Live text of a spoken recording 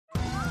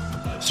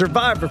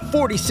Survivor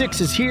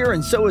 46 is here,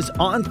 and so is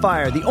On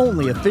Fire, the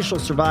only official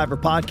Survivor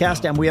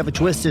podcast, and we have a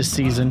twist this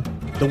season.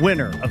 The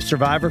winner of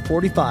Survivor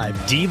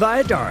 45, Dee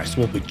Valladares,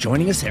 will be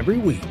joining us every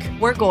week.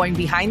 We're going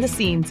behind the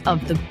scenes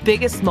of the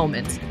biggest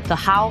moments, the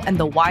how and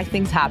the why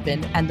things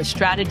happen, and the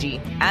strategy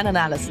and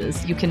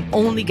analysis you can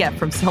only get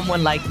from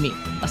someone like me,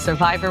 a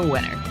Survivor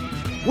winner.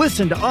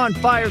 Listen to On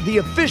Fire, the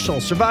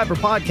official Survivor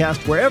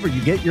podcast, wherever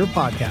you get your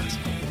podcast.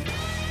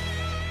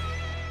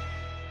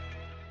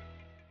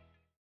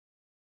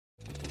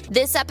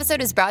 This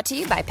episode is brought to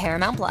you by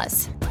Paramount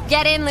Plus.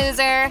 Get in,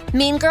 loser!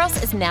 Mean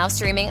Girls is now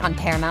streaming on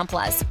Paramount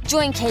Plus.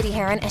 Join Katie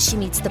Heron as she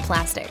meets the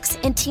plastics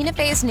in Tina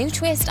Fey's new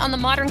twist on the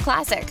modern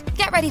classic.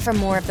 Get ready for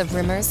more of the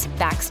rumors,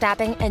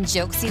 backstabbing, and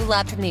jokes you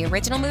loved from the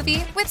original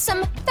movie with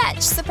some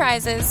fetch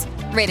surprises.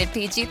 Rated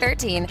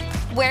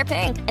PG-13. Wear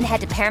pink and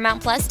head to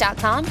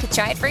ParamountPlus.com to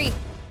try it free.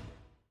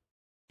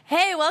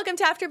 Hey, welcome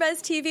to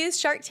AfterBuzz TV's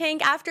Shark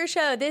Tank After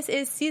Show. This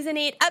is Season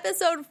 8,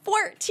 Episode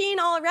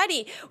 14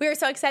 already. We are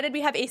so excited.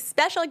 We have a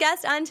special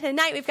guest on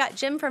tonight. We've got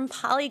Jim from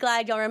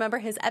Polyglide. You'll remember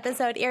his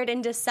episode aired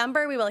in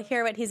December. We will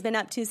hear what he's been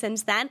up to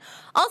since then.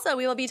 Also,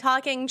 we will be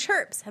talking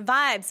chirps,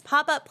 vibes,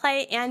 pop-up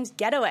play, and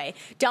getaway.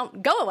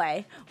 Don't go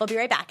away. We'll be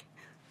right back.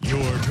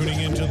 You're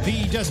tuning into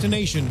the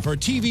destination for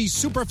TV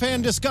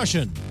superfan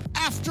discussion,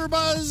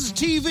 AfterBuzz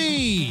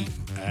TV.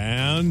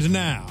 And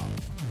now,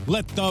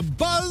 let the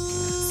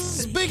buzz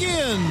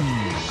begin.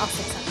 I'll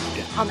say something.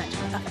 Yeah. I'll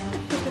mention it.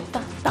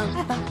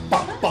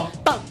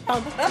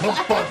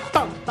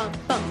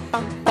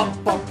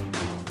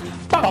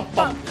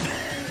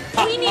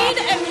 We need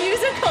a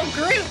musical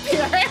group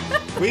here.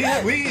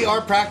 We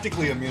are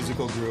practically a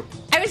musical group.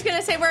 I was going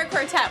to say we're a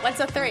quartet. What's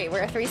a three?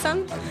 We're a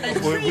threesome? A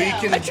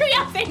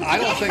trio, thank you. I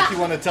don't think you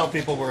want to tell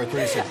people we're a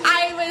threesome.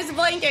 I was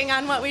blanking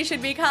on what we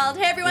should be called.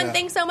 Hey, everyone,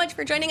 Thanks so much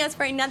for joining us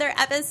for another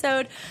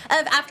episode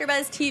of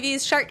AfterBuzz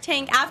TV's Shark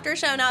Tank After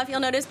Show. Now, if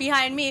you'll notice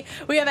behind me,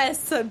 we have a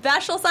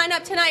special sign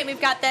up tonight.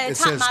 We've got the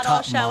top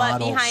model show up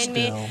behind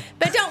me.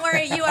 But don't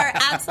worry, you are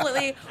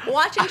absolutely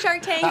watching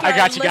Shark Tank. I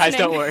got you guys,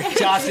 don't worry.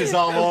 Josh is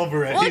all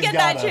over it. We'll get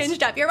that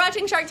changed up. You're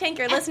watching Shark Tank.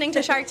 You're listening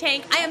to Shark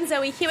Tank. I am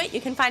Zoe Hewitt.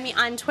 You can find me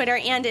on Twitter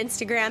and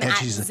Instagram and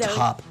she's a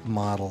top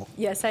model.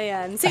 Yes, I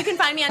am. So you can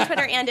find me on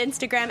Twitter and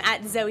Instagram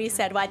at Zoe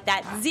Said What.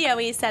 That's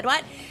Zoe Said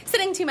What.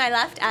 Sitting to my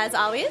left, as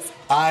always,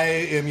 I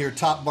am your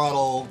top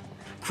model,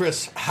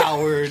 Chris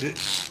Howard.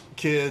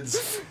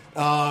 Kids,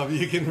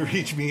 you can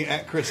reach me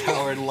at Chris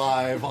Howard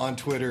Live on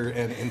Twitter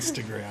and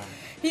Instagram.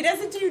 He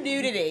doesn't do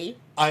nudity.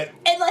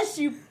 Unless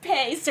you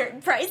pay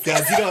certain prices.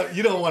 Guys,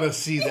 you don't want to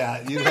see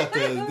that. You have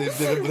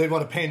to. They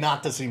want to pay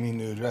not to see me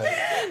nude, right?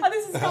 Oh,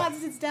 this is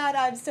Constance's dad.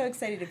 I'm so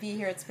excited to be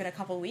here. It's been a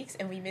couple weeks,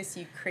 and we miss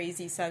you,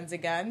 crazy sons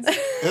of guns.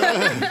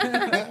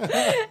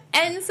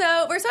 And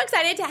so we're so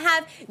excited to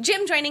have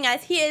Jim joining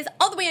us. He is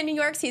all the way in New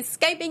York. So he's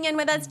Skyping in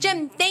with us.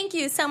 Jim, thank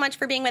you so much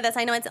for being with us.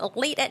 I know it's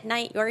late at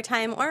night your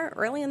time, or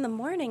early in the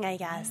morning, I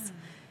guess.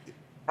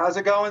 How's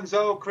it going,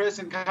 Zoe, Chris,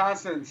 and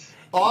Constance?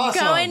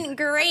 Awesome. Going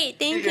great.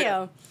 Thank you.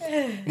 Now,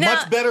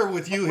 much better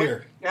with you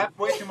here. You have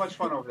way too much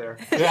fun over there.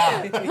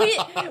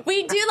 Yeah.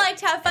 we do like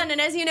to have fun,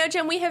 and as you know,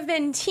 Jim, we have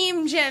been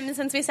Team Jim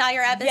since we saw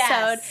your episode.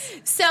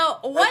 Yes. So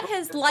what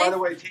has life... By the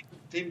way,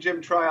 Team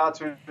Jim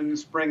tryouts are in the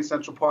spring,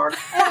 Central Park.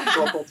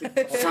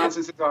 Constance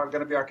is going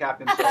to be our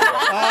captain. So,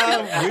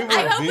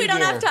 I hope we don't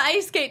have to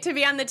ice skate to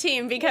be on the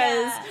team,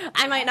 because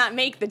I might not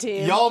make the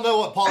team. Y'all know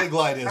what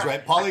Polyglide is,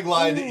 right?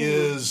 Polyglide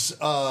is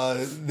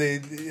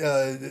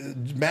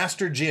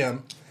Master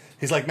Jim.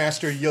 He's like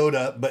Master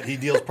Yoda, but he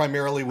deals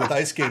primarily with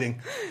ice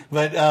skating.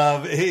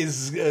 But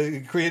he's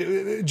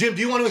creative. Jim,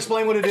 do you want to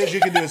explain what it is? You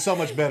can do it so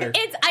much better.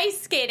 It's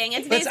ice skating.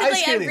 It's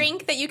basically a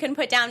rink that you can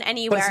put down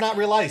anywhere. But it's not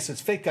real ice.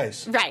 It's fake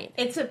ice. Right.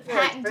 It's a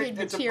patented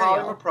it's material.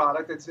 It's a polymer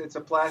product. It's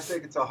a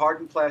plastic. It's a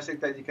hardened plastic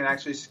that you can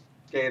actually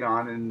skate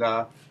on and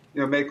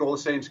make all the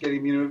same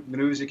skating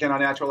maneuvers you can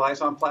on natural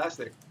ice on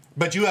plastic.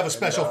 But you have a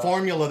special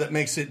formula that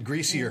makes it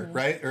greasier,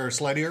 right? Or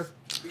sluttier?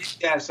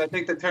 Yes, I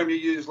think the term you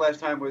used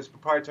last time was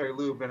proprietary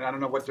lube, and I don't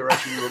know what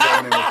direction you were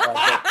going in with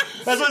that.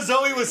 That's what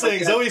Zoe was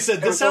saying. Zoe said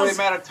this sounds... It was only a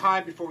matter of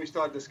time before we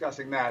started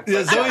discussing that.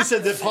 Yeah, Zoe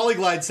said that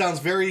Polyglide sounds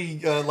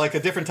very like a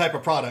different type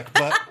of product.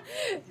 But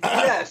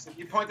yes,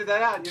 you pointed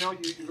that out. You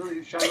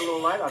really shine a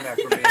little light on that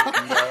for me.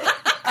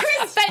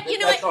 Chris, but you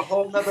know that's a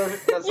whole nother.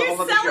 That's You're a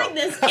whole selling show.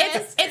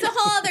 this. It's a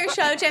whole other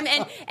show, Jim.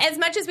 And as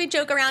much as we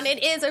joke around,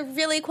 it is a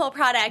really cool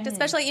product,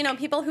 especially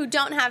people who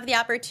don't have the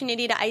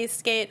opportunity to ice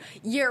skate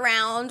year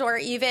round or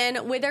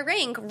even with a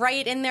rink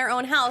right in their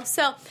own house.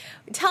 So,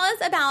 tell us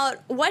about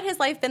what has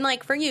life been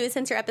like for you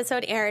since your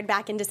episode aired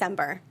back in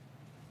December.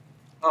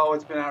 Oh,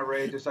 it's been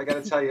outrageous. I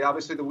got to tell you,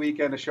 obviously the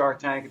weekend of Shark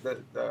Tank,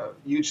 the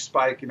huge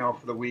spike,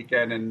 for the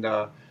weekend, and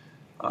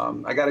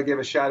I got to give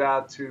a shout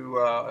out to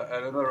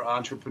another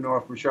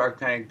entrepreneur from Shark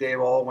Tank, Dave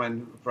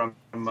Alwyn from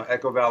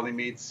Echo Valley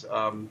Meats.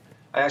 I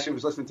actually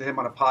was listening to him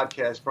on a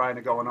podcast prior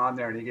to going on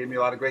there, and he gave me a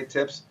lot of great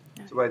tips.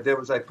 So what I did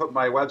was I put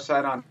my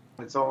website on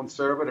its own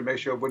server to make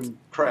sure it wouldn't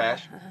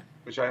crash,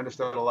 which I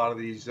understood a lot of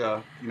these,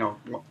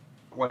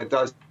 when it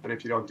does, but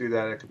if you don't do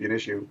that, it could be an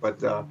issue.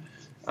 But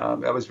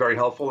that was very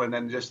helpful. And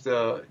then just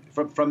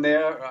from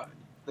there,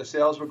 the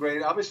sales were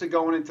great. Obviously,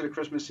 going into the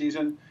Christmas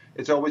season,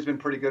 it's always been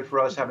pretty good for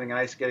us having an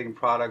ice skating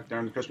product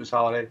during the Christmas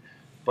holiday.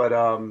 But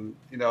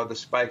the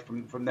spike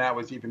from that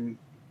was even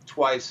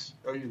twice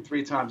or even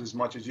 3 times as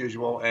much as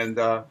usual. And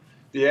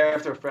the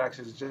after effects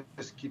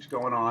just keeps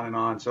going on and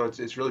on. So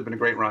it's really been a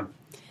great run.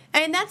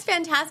 And that's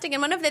fantastic.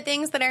 And one of the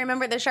things that I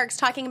remember the Sharks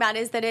talking about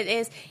is that it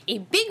is a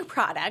big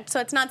product.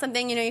 So it's not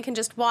something, you can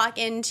just walk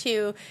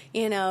into,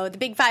 the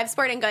Big 5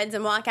 Sporting Goods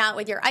and walk out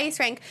with your ice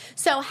rink.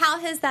 So how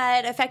has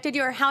that affected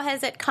you, or how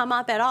has it come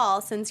up at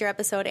all since your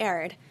episode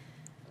aired?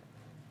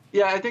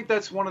 Yeah, I think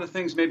that's one of the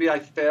things maybe I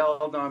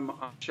failed on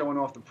showing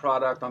off the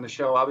product on the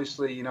show.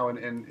 Obviously,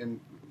 in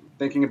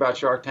thinking about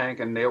Shark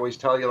Tank, and they always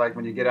tell you, like,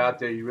 when you get out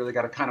there, you really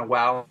got to kind of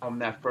wow them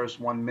that first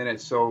 1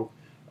 minute. So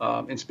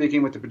in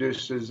speaking with the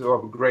producers, who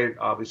are great,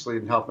 obviously,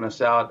 in helping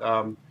us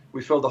out,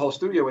 we filled the whole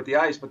studio with the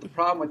ice. But the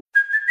problem with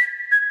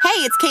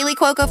Hey, it's Kaylee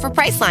Cuoco for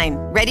Priceline.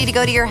 Ready to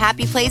go to your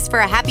happy place for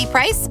a happy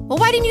price? Well,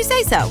 why didn't you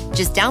say so?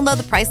 Just download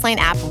the Priceline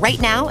app right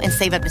now and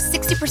save up to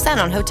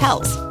 60% on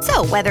hotels.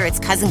 So whether it's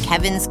Cousin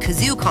Kevin's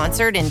Kazoo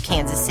Concert in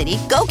Kansas City,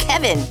 go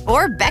Kevin,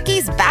 or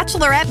Becky's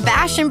Bachelorette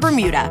Bash in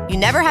Bermuda, you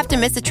never have to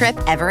miss a trip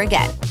ever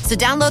again. So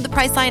download the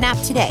Priceline app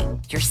today.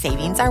 Your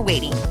savings are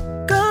waiting.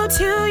 Go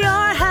to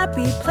your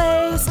happy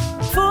place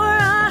for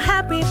a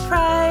happy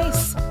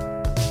price.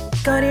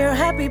 Go to your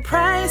happy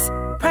price,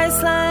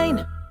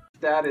 Priceline.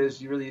 that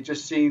is you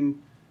just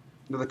seen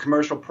the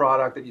commercial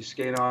product that you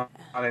skate on,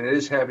 and it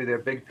is heavy. They're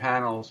big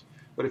panels.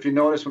 But if you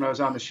notice when I was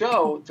on the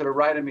show, to the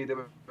right of me, there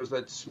was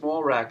that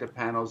small rack of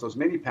panels, those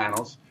mini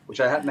panels, which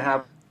I happen to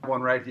have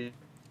one right here.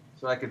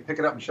 So I can pick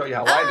it up and show you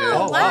how light it is.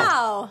 Oh,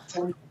 wow.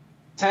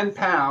 10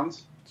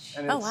 pounds.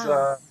 And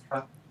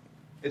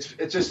it's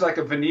it's just like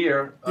a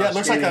veneer. Yeah, it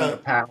looks like a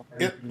panel.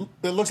 It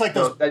looks like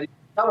those. That you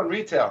sell in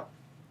retail.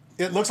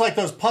 It looks like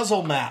those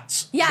puzzle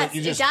mats. Yes,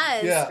 it does.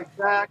 Yeah,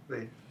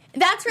 exactly.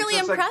 That's really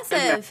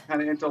impressive.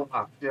 Kind of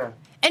interlocked, yeah.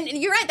 And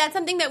you're right, that's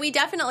something that we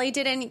definitely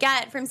didn't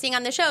get from seeing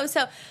on the show.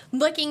 So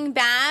looking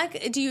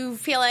back, do you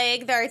feel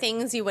like there are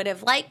things you would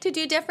have liked to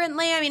do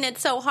differently? I mean,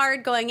 it's so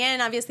hard going in.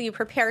 Obviously, you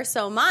prepare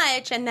so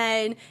much, and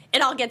then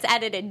it all gets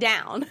edited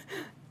down.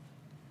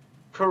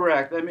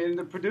 Correct. I mean,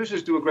 the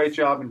producers do a great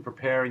job in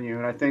preparing you.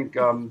 And I think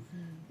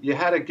you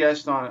had a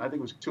guest on, I think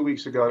it was 2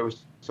 weeks ago. It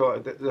was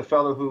the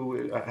fellow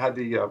who had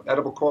the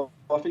edible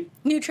coffee.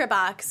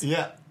 NutriBox.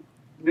 Yeah.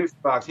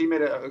 NutriBox. He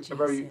made a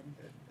very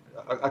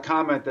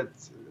comment that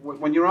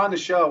when you're on the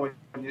show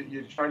and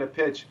you're trying to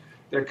pitch,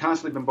 they're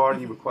constantly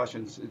bombarding you with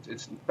questions.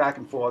 It's back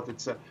and forth.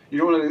 You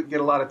don't want to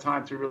get a lot of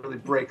time to really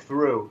break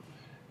through.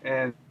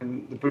 And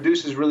the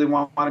producers really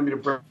wanted me to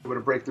bring a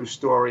breakthrough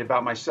story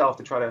about myself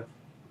to try to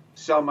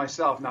sell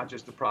myself, not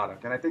just the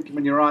product. And I think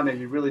when you're on there,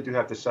 you really do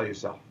have to sell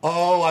yourself.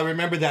 Oh, I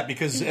remember that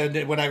because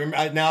when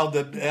now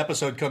the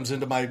episode comes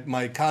into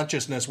my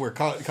consciousnly where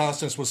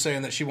Constance was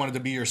saying that she wanted to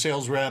be your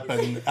sales rep,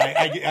 and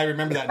I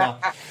remember that now.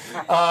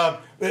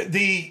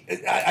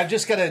 I've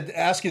just got to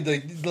ask you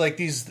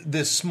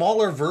this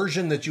smaller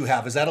version that you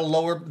have, is that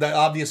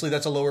obviously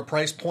that's a lower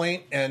price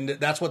point, and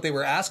that's what they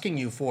were asking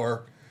you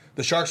for.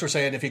 The Sharks were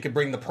saying if you could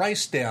bring the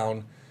price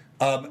down.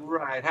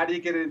 Right. How do you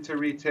get it into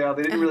retail?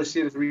 They didn't really see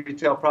it as a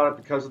retail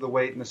product because of the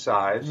weight and the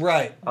size.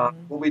 Right.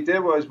 What we did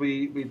was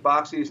we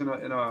boxed these in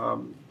a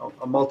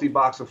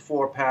multi-box of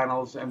 4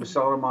 panels, and we're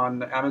selling them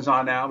on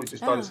Amazon now. We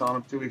just started selling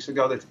them 2 weeks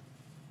ago. They've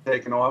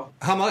taken off.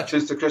 How much?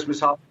 Since the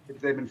Christmas holiday,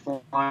 they've been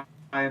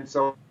flying.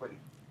 So it's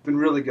been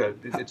really good.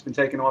 It's been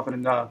taking off,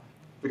 and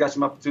we got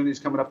some opportunities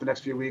coming up the next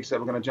few weeks that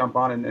we're going to jump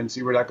on and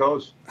see where that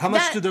goes. How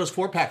much do those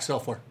 4-packs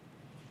sell for?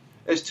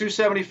 It's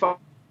 $275.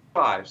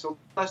 So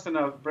less than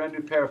a brand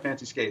new pair of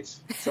fancy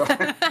skates. So,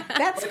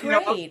 that's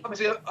great.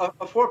 Obviously, a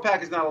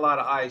 4-pack is not a lot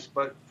of ice,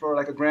 but for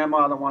like a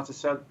grandma that wants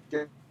to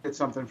get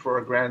something for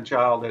a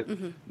grandchild that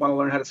want to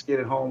learn how to skate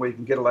at home, where you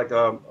can get like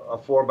a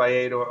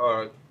 4x8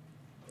 or a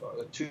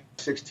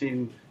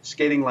 216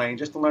 skating lane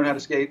just to learn how to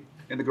skate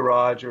in the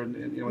garage or in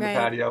the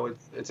patio.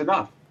 It's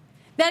enough.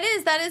 That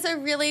is a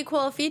really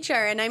cool feature,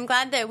 and I'm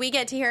glad that we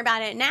get to hear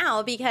about it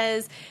now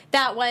because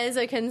that was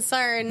a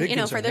concern,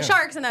 for the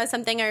Sharks, and that was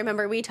something I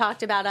remember we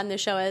talked about on the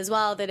show as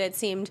well, that it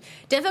seemed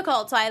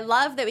difficult. So I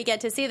love that we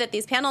get to see that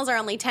these panels are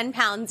only 10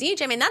 pounds each.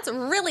 I mean, that's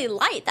really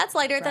light. That's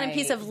lighter than a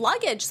piece of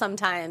luggage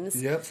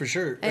sometimes. Yeah, for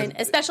sure. And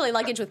especially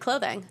luggage with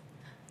clothing.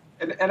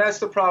 And that's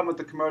the problem with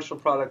the commercial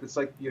product. It's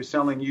like you're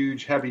selling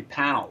huge, heavy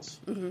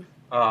panels.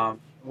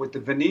 With the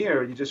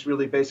veneer, you just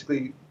really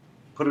basically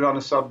put it on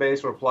a sub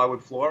base or a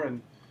plywood floor, and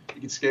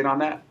you can skate on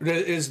that.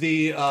 Is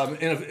the in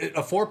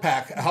a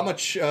 4-pack? How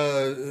much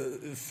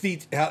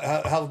feet?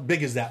 How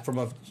big is that from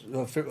a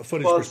footage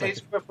perspective? Well, it's 8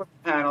 square foot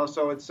panel,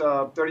 so it's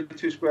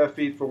 32 square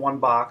feet for one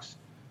box.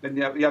 Then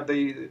you have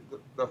the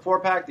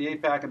 4-pack, the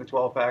 8-pack, and the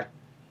 12-pack,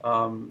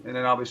 and then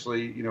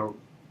obviously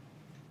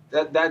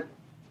that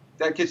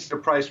gets the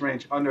price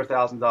range under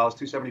 $1,000,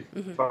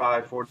 $275,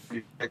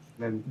 $40.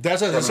 Then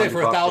that's what I was gonna say.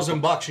 For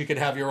 $1,000, you could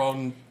have your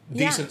own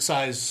decent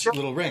sized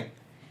little ring.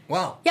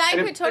 Wow. Yeah, I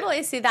could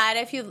totally see that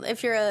if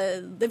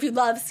you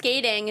love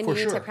skating and For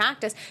you need sure. to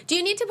practice. Do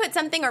you need to put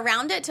something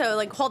around it to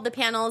like hold the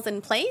panels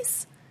in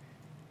place?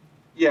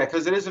 Yeah,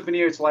 because it is a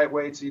veneer, it's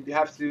lightweight, so you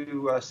have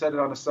to set it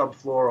on a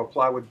subfloor or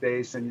plywood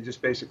base, and you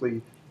just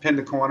basically pin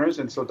the corners,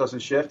 and so it doesn't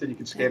shift, and you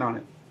can skate on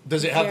it.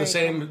 Does it have the Very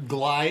same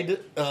glide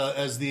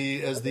as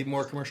the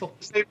more commercial?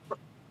 It's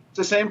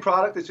the same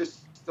product, it's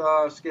just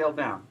scaled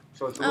down.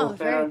 So it's a little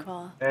very thinner,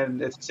 cool.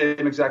 and it's the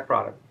same exact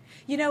product.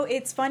 You know,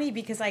 it's funny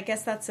because I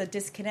guess that's a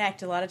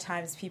disconnect. A lot of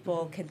times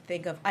people can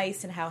think of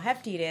ice and how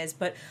hefty it is,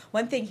 but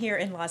one thing here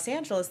in Los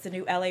Angeles, the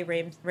new LA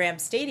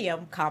Rams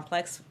Stadium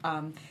complex,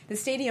 the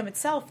stadium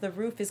itself, the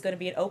roof is going to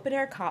be an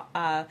open-air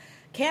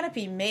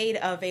canopy made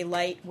of a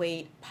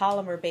lightweight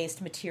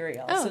polymer-based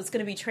material. Oh. So it's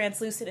going to be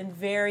translucent and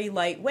very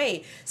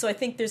lightweight. So I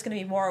think there's going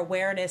to be more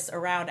awareness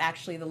around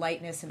actually the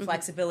lightness and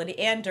flexibility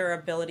and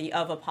durability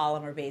of a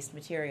polymer-based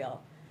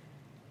material.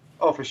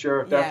 Oh, for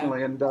sure,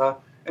 definitely. And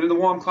in the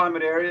warm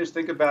climate areas,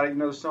 think about it. You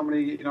know, there's so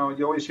many. You know,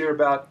 you always hear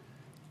about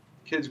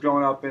kids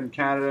growing up in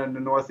Canada and the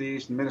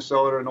Northeast and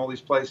Minnesota and all these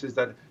places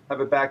that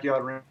have a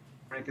backyard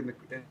rink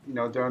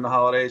during the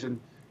holidays. And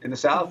in the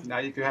South, now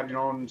you can have your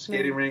own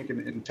skating rink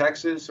in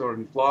Texas or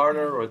in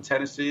Florida or in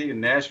Tennessee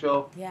and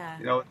Nashville. Yeah.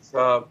 You know,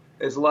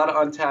 there's a lot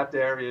of untapped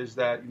areas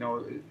that, you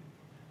know.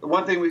 The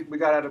one thing we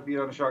got out of being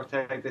on the Shark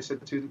Tank, they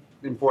said two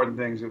important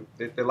things.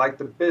 They liked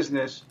the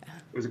business.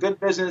 It was a good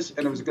business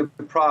and it was a good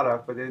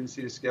product, but they didn't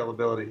see the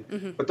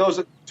scalability. But those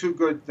are two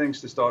good things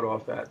to start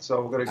off at.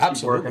 So we're going to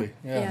keep working.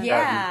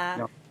 Yeah. You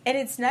know, And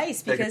it's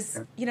nice Take it, because,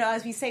 yeah. you know,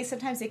 as we say,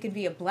 sometimes it can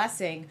be a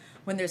blessing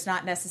when there's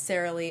not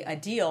necessarily a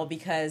deal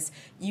because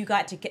you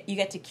get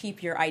to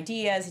keep your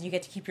ideas and you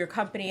get to keep your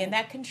company and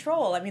that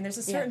control. I mean, there's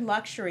a certain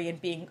luxury in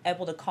being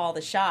able to call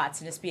the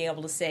shots and just be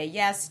able to say,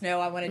 yes,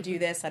 no, I want to do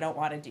this, I don't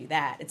want to do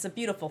that. It's a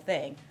beautiful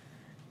thing.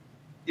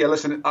 Yeah,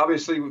 listen,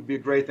 obviously it would be a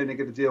great thing to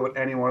get to deal with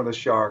any one of the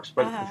Sharks,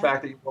 but the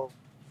fact that you walk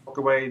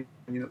away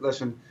and you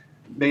listen,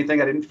 main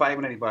thing, I didn't fight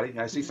with anybody.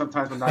 I see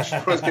sometimes when not sure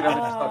what's going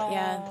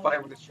to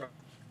fight with the Sharks.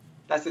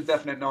 That's a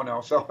definite no-no.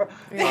 So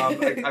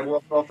I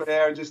walked off of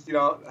there and just, you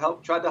know,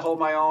 tried to hold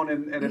my own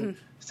and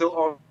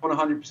still own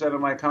 100% of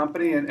my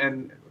company.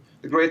 And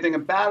the great thing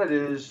about it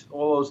is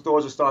all those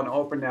doors are starting to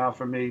open now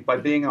for me by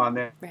being on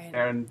there. Right.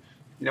 And,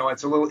 you know,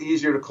 it's a little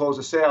easier to close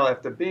a sale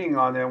after being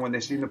on there when they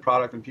see the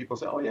product and people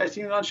say, oh, yeah, I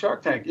seen it on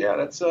Shark Tank. Yeah,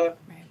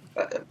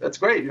 that's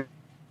great. You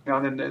know,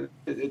 and then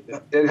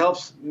it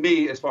helps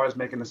me as far as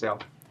making the sale.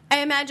 I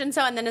imagine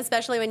so, and then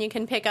especially when you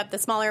can pick up the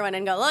smaller one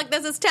and go, look,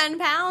 this is 10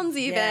 pounds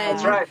even. Yeah.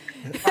 That's right.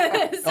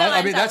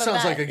 I mean, that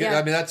sounds like a good.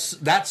 I mean,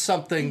 that's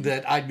something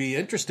that I'd be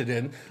interested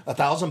in.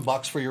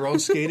 $1,000 for your own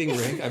skating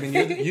rink. I mean,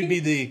 you'd be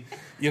the,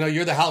 you know,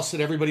 you're the house that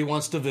everybody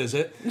wants to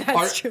visit.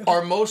 That's true.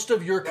 Are most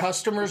of your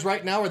customers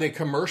right now, are they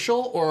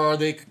commercial or are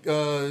they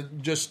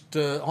just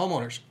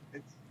homeowners?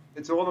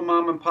 It's all the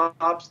mom and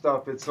pop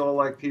stuff. It's all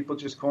like people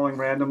just calling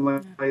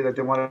randomly that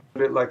they want to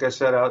put it, like I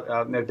said,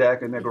 out in their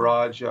deck, in their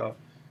garage.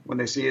 When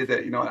they see it,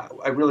 that, you know,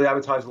 I really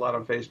advertise a lot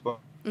on Facebook,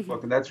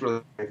 and that's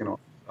really taken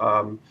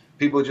off.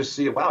 People just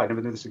see it. Wow, I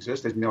never knew this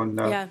existed. You know,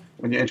 and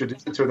when you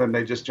introduce it to them,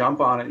 they just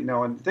jump on it. You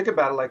know, and think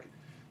about it. Like,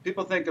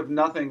 people think of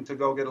nothing to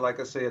go get, like,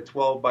 let's say, a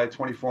 12 by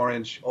 24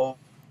 inch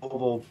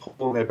oval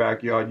pool in their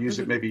backyard. Use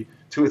it maybe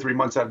 2 or 3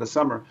 months out of the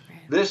summer. Right.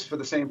 This, for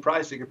the same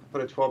price, you could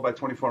put a 12 by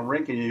 24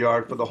 rink in your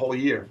yard for the whole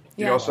year.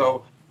 You know,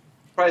 so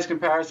price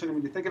comparison.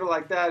 When you think of it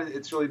like that,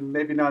 it's really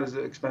maybe not as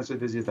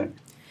expensive as you think.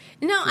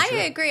 No,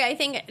 I agree. I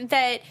think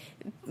that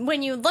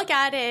when you look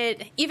at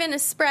it, even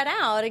spread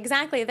out,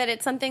 exactly, that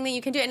it's something that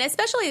you can do. And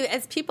especially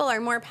as people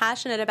are more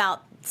passionate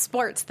about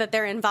sports that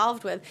they're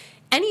involved with,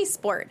 any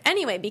sport,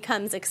 anyway,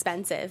 becomes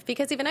expensive.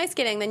 Because even ice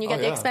skating, then you get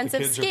the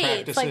expensive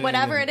skates. Like,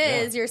 whatever it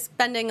is, you're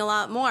spending a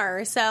lot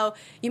more. So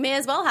you may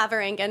as well have a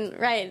rink. And,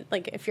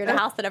 like, if you're the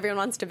house that everyone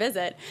wants to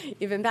visit,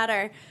 even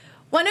better.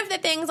 One of the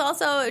things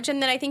also, Jim,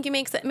 that I think you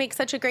make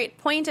such a great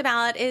point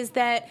about is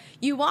that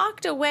you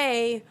walked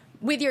away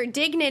with your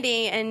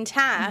dignity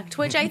intact,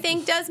 which I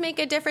think does make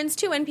a difference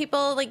too when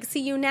people like see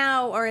you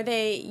now or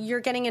you're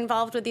getting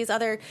involved with these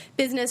other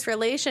business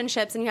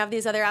relationships and you have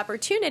these other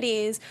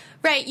opportunities,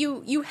 right?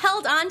 You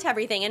held on to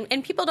everything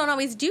and people don't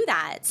always do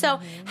that. So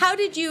how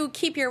did you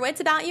keep your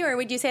wits about you, or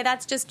would you say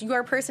that's just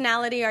your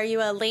personality? Are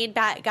you a laid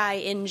back guy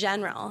in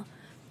general?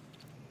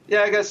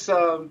 Yeah, I guess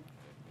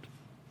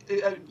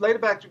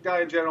laid back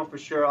guy in general for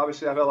sure.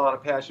 Obviously I have a lot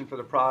of passion for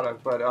the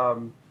product, but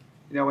you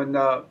know, and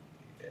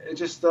it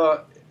just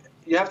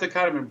you have to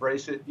kind of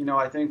embrace it. You know,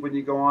 I think when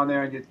you go on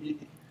there and you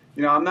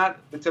know, I'm not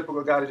the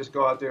typical guy to just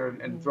go out there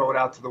and throw it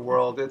out to the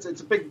world. It's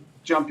a big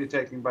jump you're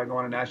taking by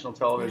going to national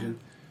television.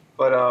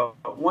 But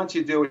once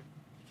you do it,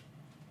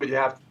 you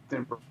have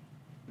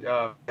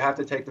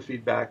to take the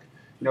feedback.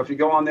 You know, if you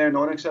go on there and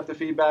don't accept the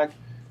feedback,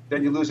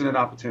 then you're losing an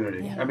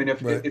opportunity. I mean,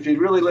 if you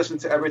really listen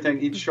to everything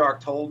each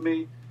shark told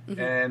me,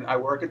 and I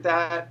work at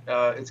that,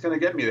 it's going to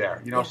get me there.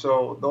 You know,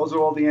 so those are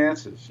all the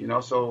answers. You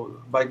know,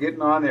 so by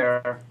getting on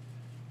there,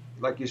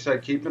 like you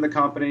said, keeping the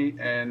company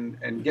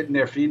and getting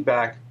their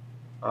feedback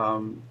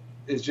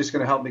is just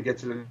going to help me get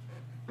to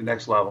the the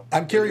next level.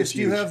 I'm curious.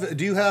 It's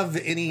Do you have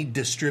any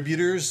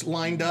distributors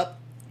lined up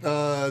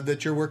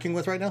that you're working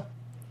with right now?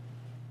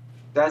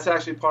 That's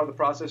actually part of the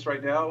process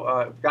right now.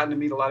 I've gotten to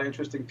meet a lot of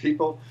interesting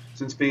people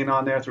since being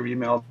on there through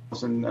emails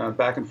and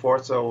back and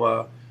forth.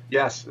 So,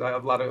 yes, I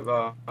have a lot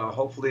of,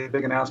 hopefully, a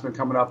big announcement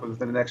coming up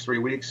within the next 3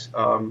 weeks.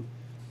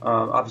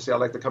 Obviously, I'd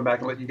like to come back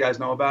and let you guys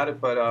know about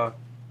it, but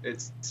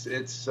it's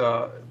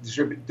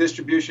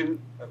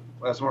distribution.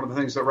 That's one of the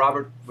things that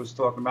Robert was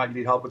talking about. You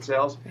need help with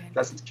sales.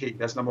 That's the key.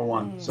 That's number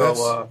one.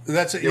 So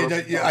that's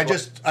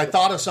I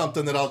thought of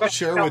something that I'll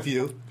share with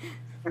you.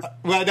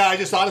 Well, no, I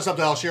just thought of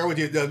something I'll share with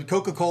you.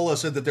 Coca-Cola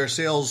said that their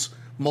sales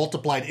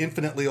multiplied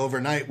infinitely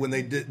overnight when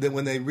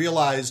they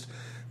realized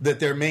that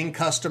their main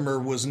customer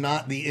was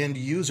not the end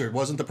user. It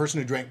wasn't the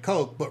person who drank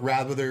Coke, but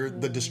rather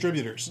the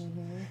distributors.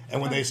 And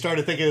when they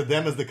started thinking of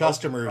them as the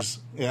customers,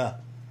 yeah.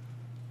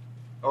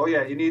 Oh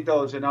yeah, you need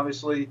those, and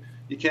obviously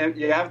you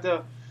have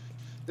to.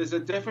 There's a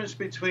difference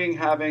between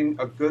having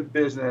a good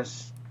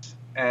business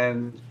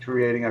and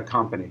creating a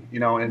company,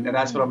 and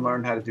that's what I'm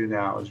learning how to do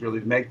now, is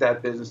really make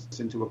that business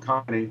into a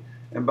company.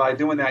 And by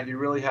doing that, you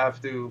really have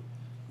to,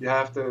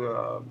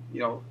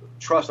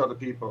 trust other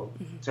people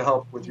to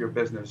help with your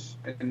business.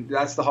 And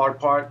that's the hard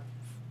part,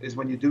 is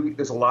when you do,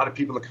 there's a lot of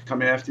people that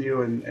come after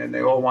you and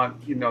they all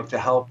want, to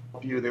help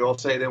you. They all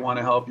say they want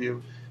to help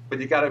you, but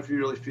you got to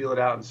really feel it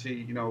out and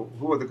see,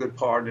 who are the good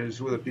partners,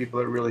 who are the people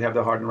that really have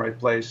their heart in the right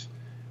place.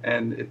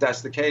 And if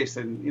that's the case,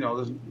 then,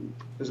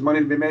 there's money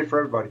to be made for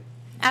everybody.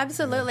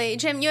 Absolutely.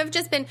 Jim, you have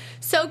just been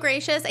so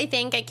gracious. I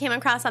think it came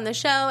across on the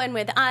show and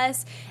with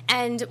us,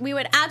 and we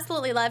would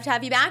absolutely love to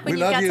have you back when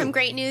you've got some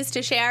great news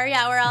to share.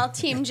 Yeah, we're all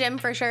Team Jim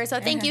for sure.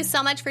 So thank you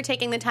so much for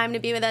taking the time to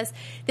be with us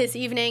this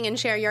evening and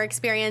share your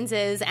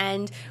experiences,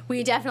 and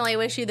we definitely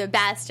wish you the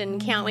best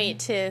and can't wait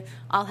to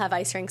all have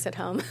ice rinks at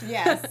home.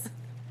 Yes.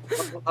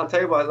 I'll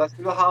tell you what, let's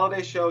do the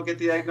holiday show, get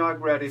the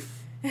eggnog ready.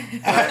 You're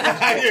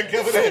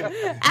coming in.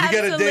 You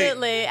get a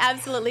date.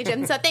 Absolutely,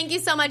 Jim. So thank you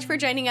so much for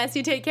joining us.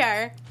 You take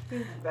care.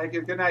 Thank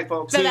you. Good night,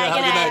 folks. Good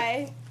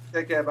night.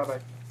 Take care. Bye-bye.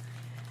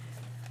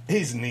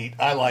 He's neat.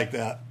 I like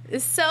that.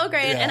 It's so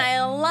great, and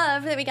I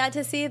love that we got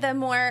to see the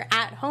more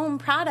at-home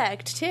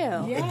product, too.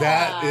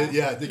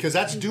 Yeah. Because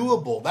that's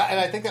doable. And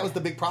I think that was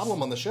the big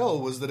problem on the show,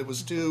 was that it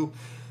was too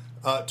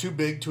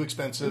big, too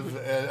expensive.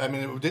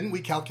 Didn't we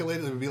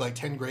calculate it would be like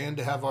 $10,000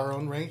 to have our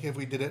own rink if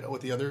we did it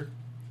with the other?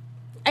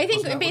 I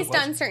think based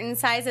on certain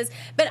sizes.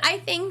 But I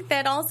think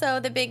that also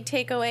the big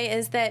takeaway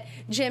is that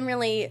Jim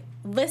really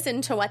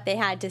listened to what they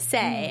had to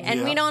say.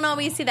 And we don't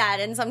always see that.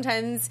 And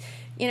sometimes,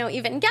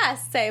 even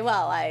guests say,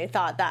 well, I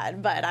thought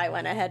that, but I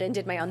went ahead and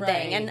did my own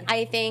thing. And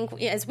I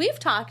think, as we've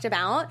talked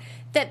about,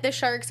 that the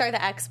Sharks are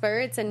the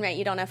experts. And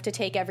you don't have to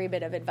take every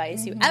bit of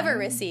advice you ever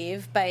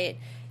receive, but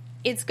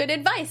it's good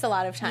advice a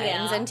lot of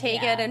times, and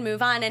take it and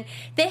move on. And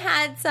they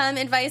had some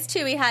advice,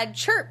 too. We had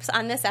chirps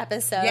on this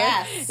episode.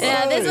 Yes.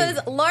 This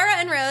was Laura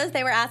and Rose.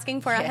 They were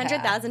asking for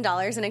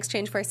 $100,000 in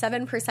exchange for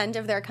 7%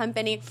 of their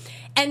company.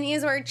 And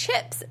these were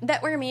chips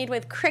that were made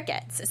with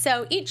crickets.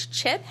 So each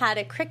chip had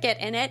a cricket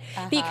in it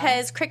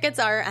because crickets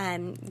are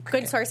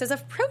good sources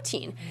of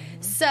protein.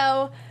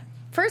 So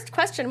first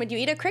question, would you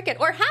eat a cricket,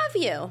 or have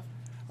you?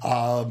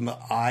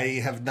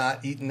 I have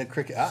not eaten a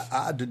cricket.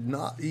 I did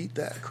not eat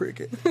that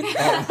cricket.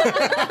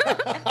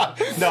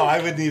 No,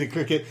 I would eat a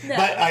cricket. No.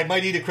 But I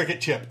might eat a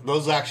cricket chip.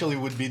 Those actually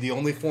would be the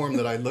only form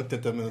that I looked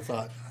at them and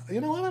thought, you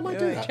know what, I might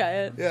do that. Try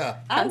it. Yeah.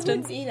 I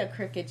wouldn't eat a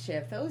cricket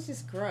chip. That was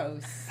just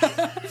gross. Now,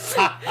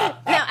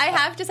 I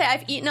have to say,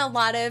 I've eaten a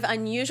lot of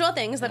unusual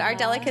things that are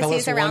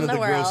delicacies around the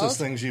world. Tell us one of the grossest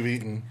things you've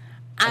eten.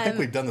 I think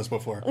we've done this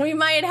before. We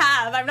might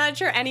have. I'm not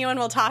sure anyone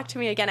will talk to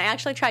me again. I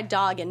actually tried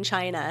dog in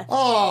China.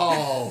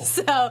 Oh.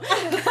 So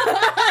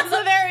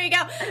there we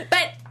go.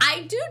 But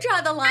I do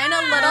draw the line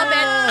a little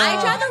bit. I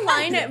draw the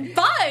line at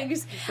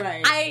bugs.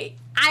 Right.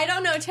 I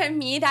don't know. To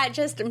me, that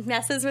just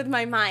messes with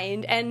my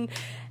mind. And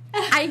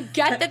I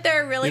get that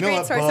they're a really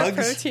great source of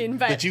protein,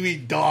 but that you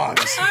eat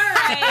dogs. All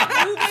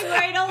right, moving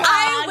right along.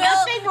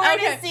 Nothing more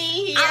to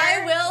see here.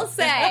 I will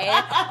say,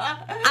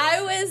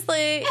 I was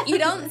like, you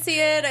don't see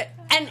it,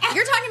 and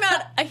you're talking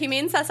about a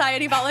Humane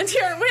Society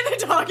volunteer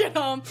with a dog at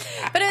home,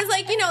 but it was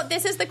like,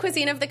 this is the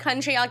cuisine of the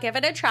country. I'll give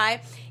it a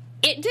try.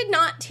 It did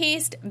not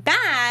taste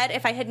bad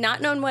if I had not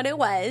known what it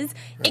was.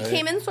 Right. It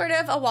came in sort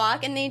of a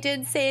walk, and they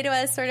did say to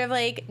us sort of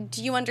like,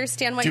 do you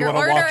understand what you're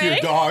ordering? Do you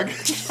want to walk your dog?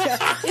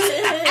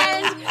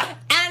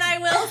 and I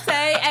will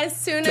say, as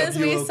soon as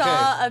we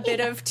saw a bit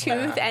of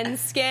tooth and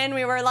skin,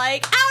 we were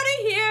like, out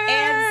of here!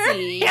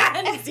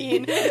 And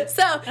scene.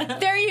 So,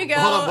 there you go.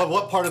 Hold on, but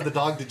what part of the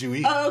dog did you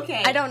eat? Oh,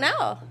 okay. I don't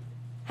know.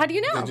 How do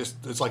you know?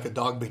 It's like a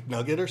dog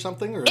McNugget or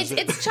something? Or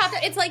it's chopped.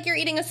 It's like you're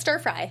eating a stir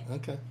fry.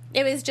 Okay.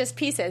 It was just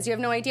pieces. You have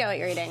no idea what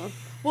you're eating.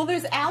 Well,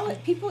 there's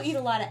people eat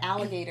a lot of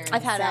alligator.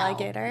 I've had South,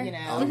 alligator.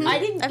 I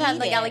didn't. I've had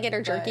like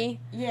alligator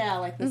jerky. Yeah,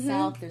 like the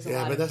South. There's a lot.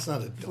 Yeah, but that's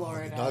not a dog.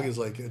 Florida. A dog is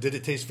like. Did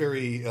it taste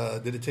very?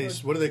 Did it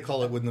taste? What do they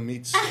call it when the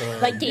meat's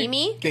like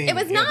gamey? Gamey. It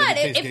was not.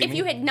 Gamey? If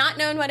you had not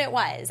known what it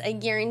was, I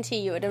guarantee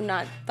you would have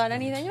not thought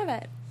anything of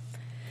it.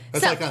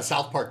 That's like on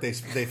South Park. They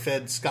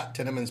fed Scott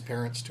Tenorman's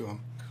parents to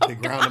him. They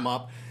ground them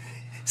up.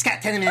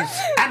 Scott Tenorman,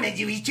 I made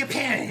you eat your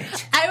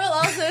parents. I will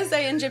also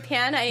say in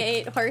Japan, I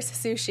ate horse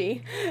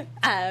sushi.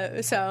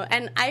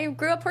 And I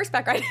grew up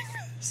horseback riding.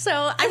 So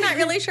I'm not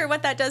really sure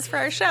what that does for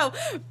our show.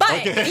 But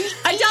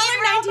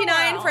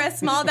 $1.99 for a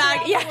small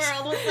bag. Yes.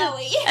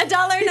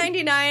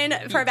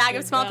 $1.99 for a bag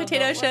of small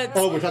potato chips.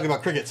 Oh, we're talking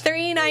about crickets.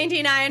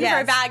 $3.99 for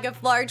a bag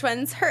of large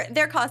ones.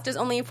 Their cost is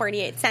only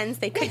 48 cents.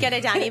 They could get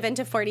it down even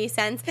to 40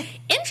 cents.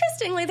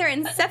 Interestingly, they're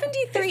in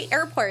 73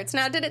 airports.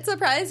 Now, did it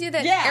surprise you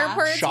that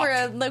airports were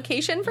a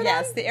location for them?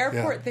 Yes, the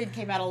airport thing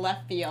came out of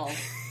left field.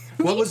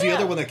 What was the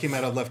other one that came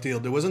out of left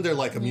field? Wasn't there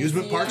like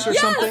amusement parks or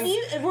something?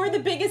 We're the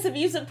biggest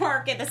amusement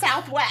park in the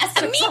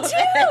Southwest. Me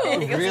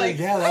too. Really?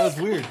 Yeah, that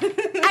was weird.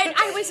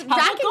 I was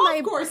racking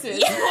my courses.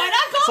 Yeah. Why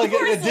not golf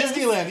courses? It's like at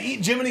Disneyland,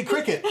 eat Jiminy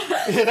Cricket.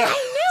 I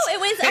knew it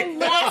was a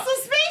NASA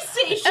space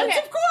stations,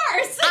 of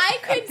course. I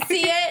could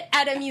see it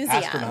at a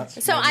museum.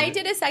 Astronauts. So I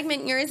did a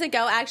segment years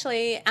ago,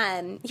 actually,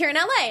 here in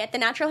LA at the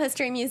Natural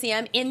History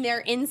Museum in their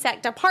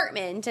insect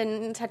department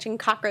and touching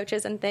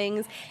cockroaches and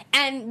things.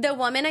 And the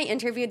woman I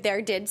interviewed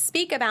there did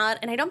speak about,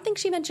 and I don't think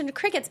she mentioned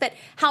crickets, but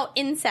how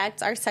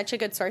insects are such a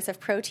good source of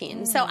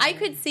protein. So I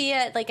could see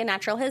it like a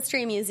Natural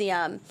History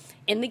Museum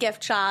in the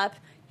gift shop.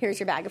 Here's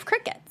your bag of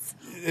crickets.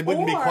 It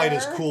wouldn't be quite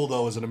as cool,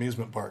 though, as an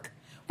amusement park.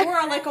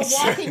 Or like a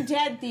Walking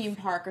Dead theme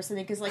park or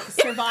something, because like a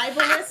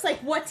survivalist, like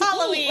what to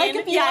Halloween. eat. Like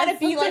if you want to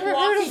be like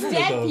Walking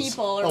Dead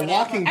people or whatever.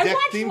 Walking Dead I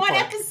watched theme one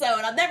park. episode.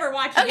 I'll never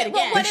watch it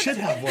again. They should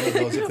have one of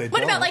those if they What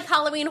don't. about like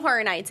Halloween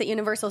Horror Nights at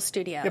Universal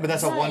Studios? Yeah, but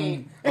that's a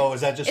one... Oh,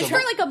 is that just It's for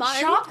like a month.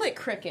 Chocolate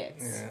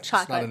crickets. Yeah, it's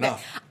Chocolate. not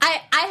enough.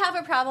 I have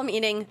a problem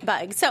eating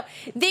bugs. So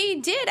they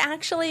did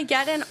actually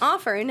get an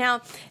offer.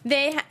 Now,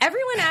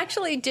 everyone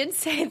actually did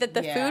say that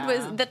the food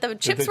was, that the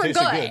chips were good.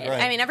 Right.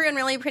 I mean, everyone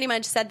really pretty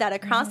much said that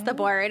across the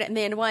board. And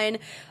they had won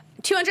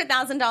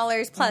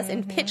 $200,000 plus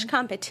in pitch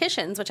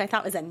competitions, which I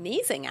thought was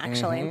amazing,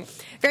 actually.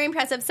 Very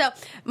impressive. So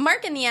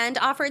Mark, in the end,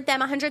 offered them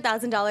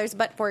 $100,000,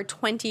 but for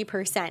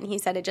 20%. He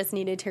said it just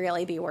needed to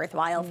really be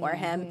worthwhile for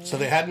him. So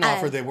they had an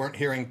offer, they weren't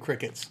hearing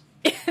crickets.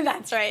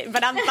 That's right,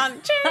 but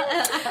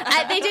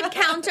they did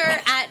counter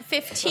at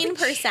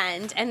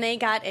 15%, and they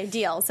got a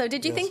deal. So,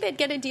 did you think they'd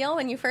get a deal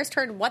when you first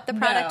heard what the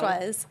product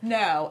was?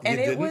 No, and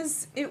You it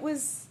didn't?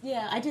 was.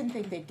 Yeah, I didn't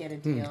think they'd get a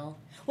deal.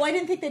 Well, I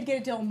didn't think they'd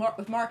get a deal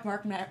with Mark.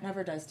 Mark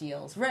never does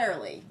deals.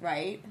 Rarely,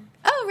 right?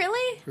 Oh,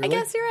 really? I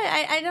guess you're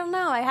right. I don't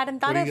know. I hadn't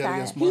thought of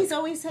that. He's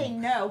always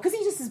saying no because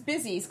he just is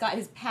busy. He's got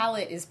his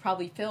palate is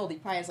probably filled. He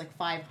probably has like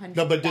 500.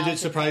 No, but did it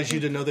surprise you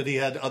to know that he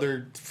had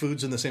other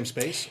foods in the same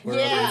space? Or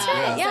That's right.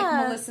 Yeah. It's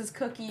like Melissa's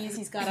Cookies.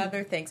 He's got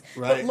other things.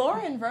 Right. But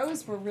Laura and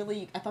Rose were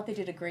really. I thought they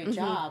did a great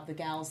job. The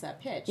gals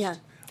that pitched. Yeah.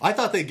 I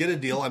thought they'd get a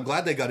deal. I'm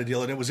glad they got a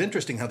deal, and it was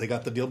interesting how they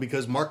got the deal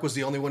because Mark was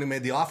the only one who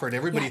made the offer, and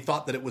everybody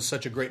thought that it was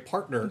such a great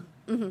partner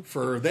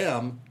for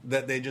them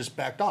that they just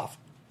backed off.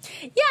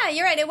 Yeah,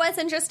 you're right. It was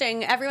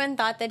interesting. Everyone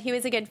thought that he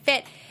was a good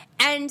fit.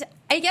 And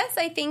I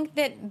think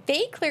that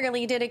they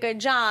clearly did a good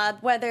job,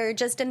 whether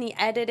just in the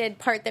edited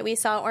part that we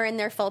saw or in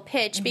their full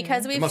pitch,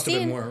 because we've Must seen...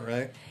 have been more,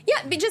 right?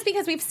 Yeah, just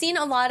because we've seen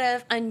a lot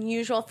of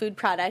unusual food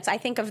products. I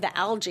think of the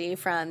algae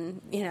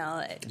from, You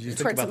think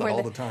about that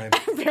all the time.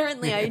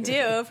 Apparently I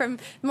do, from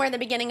more the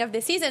beginning of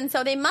the season.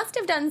 So they must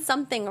have done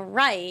something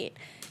right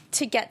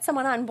to get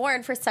someone on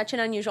board for such an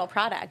unusual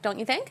product, don't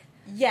you think?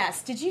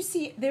 Yes. Did you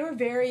see? They were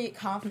very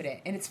confident.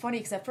 And it's funny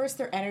because at first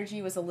their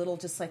energy was a little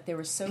just like they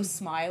were so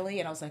smiley.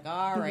 And I was like,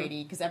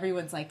 alrighty. Because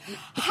everyone's like,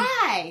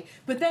 hi.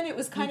 But then it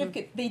was kind of,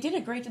 they did a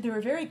great job. They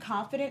were very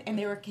confident and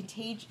they were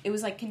contagious. It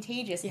was like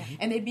contagious. Yeah.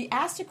 And they'd be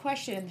asked a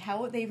question and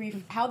how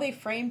they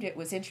framed it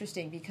was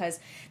interesting because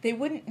they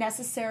wouldn't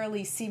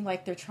necessarily seem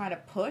like they're trying to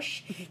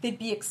push. They'd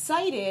be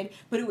excited,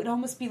 but it would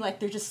almost be like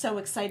they're just so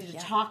excited to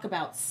talk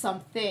about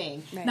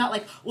something. Right. Not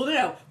like, well,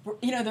 no,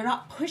 they're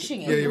not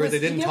pushing it. Yeah, you're right. They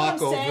didn't you know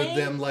talk over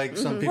them like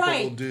some people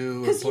will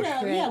do. Because,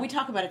 we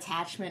talk about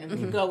attachment, and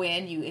when you go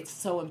in, it's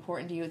so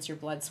important to you, it's your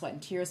blood, sweat,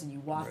 and tears, and you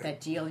walk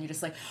that deal, and you're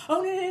just like,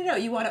 oh, no,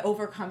 you want to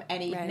overcome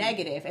any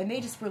negative. And they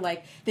just were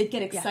like, they'd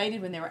get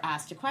excited when they were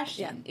asked a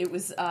question. It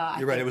was...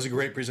 you're right, it was a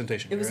great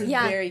presentation. It was a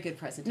very good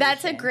presentation.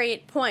 That's a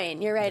great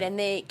point. You're right, and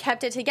they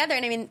kept it together,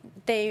 and I mean,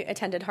 they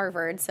attended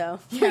Harvard, so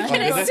we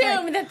can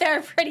assume that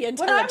they're pretty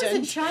intelligent. When I was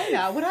in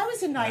China, when I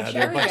was in Nigeria...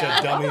 They're a bunch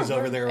of dummies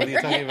over there, what are you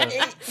talking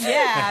about?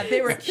 Yeah,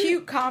 they were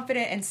cute,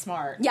 confident, and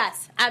smart.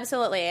 Yes,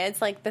 absolutely.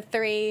 It's like the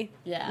three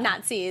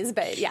Nazis,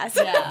 but yes.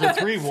 Yeah. The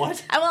three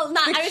what? Well,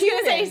 I was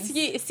going to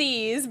say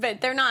C's,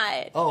 but they're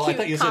not. Oh, cute, I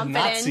thought you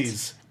confident. said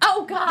Nazis.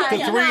 Oh, God. The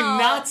three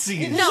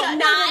Nazis. No,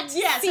 not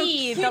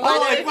C. The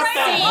what the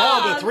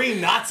hell? The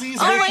three Nazis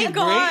oh make you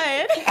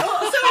God. great? So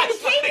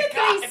it became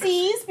the three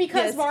C's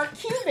because Mark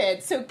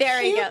Cuban. So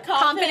there you go.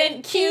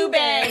 Confident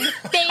Cuban.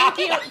 Thank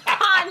you,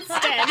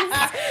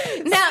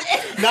 Constance. Now,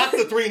 not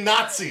the three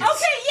Nazis.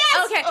 Okay,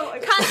 yes.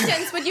 Okay,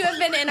 Constance, would you have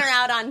been in or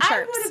out on Chirps?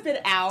 I would have been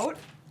out.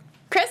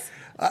 Chris?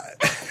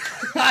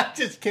 I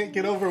just can't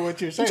get over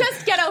what you're saying.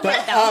 Just get over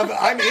it, though.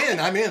 I'm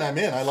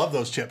in. I love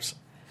those chips.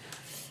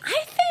 I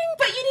think...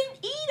 But you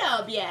didn't eat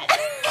them yet.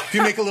 Do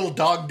you make a little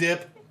dog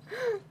dip?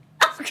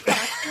 Oh, God.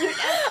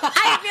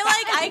 I feel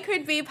like I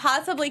could be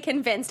possibly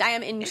convinced. I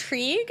am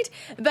intrigued,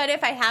 but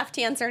if I have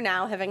to answer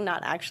now, having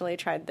not actually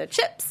tried the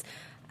chips,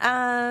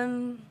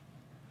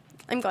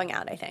 I'm going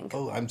out, I think.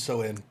 Oh, I'm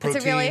so in. Protein.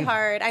 It's really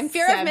hard. I'm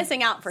fear of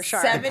missing out for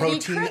sure. The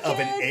protein of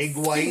an egg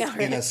white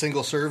in a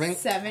single serving.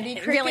 70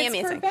 crickets really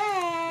amazing. per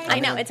bag. I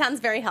know, it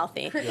sounds very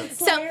healthy. Cricket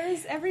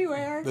slayers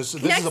everywhere. This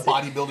is a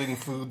bodybuilding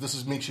food.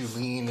 This makes you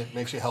lean. It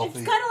makes you healthy.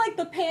 It's kind of like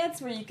the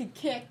pants where you could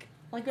kick.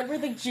 Like, remember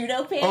the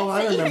judo pants? Oh,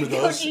 I remember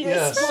those.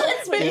 Yes.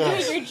 Splits when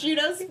yes. you're doing your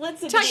judo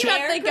splits. Talking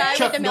about the guy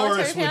Chuck with the military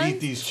Norris pants. would eat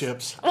these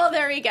chips. Well,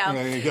 there you go.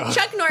 There you go.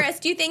 Chuck Norris,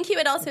 do you think he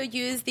would also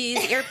use these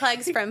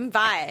earplugs from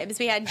Vibes?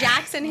 We had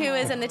Jackson, who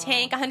was in the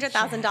tank,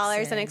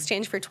 $100,000 in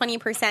exchange for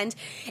 20%.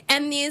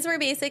 And these were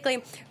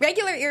basically,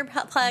 regular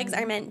earplugs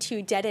are meant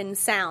to deaden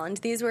sound.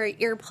 These were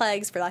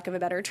earplugs, for lack of a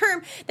better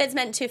term, that's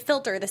meant to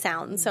filter the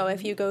sound. So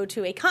if you go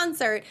to a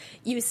concert,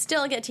 you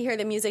still get to hear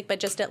the music, but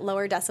just at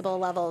lower decibel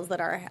levels that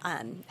are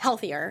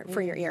healthier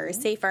for your ears,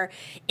 safer.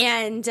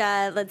 And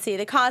let's see,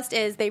 the cost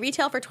is, they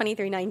retail for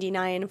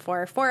 $23.99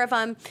 for 4 of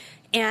them.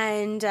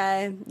 And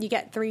you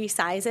get 3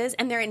 sizes,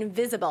 and they're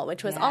invisible,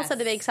 which was also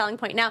the big selling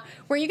point. Now,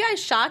 were you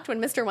guys shocked when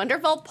Mr.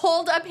 Wonderful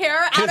pulled a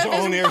pair out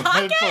of his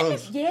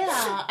pocket?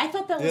 Yeah, I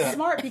thought that was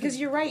smart, because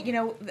you're right. You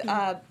know,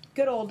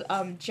 good old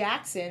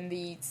Jackson,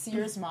 the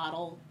Sears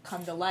model,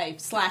 come to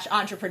life /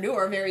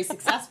 entrepreneur, very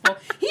successful.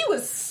 He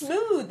was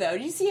smooth, though.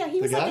 Did you see how he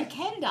was like a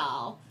Ken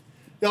doll?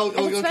 Oh,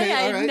 That's okay,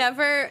 right. all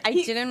right. I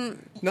didn't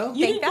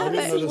think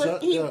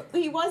that.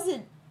 He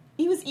wasn't.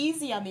 He was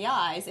easy on the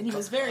eyes, and he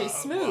was very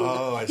smooth.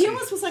 I see. He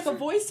almost was like a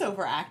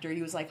voiceover actor.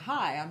 He was like,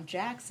 "Hi, I'm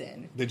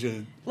Jackson." Did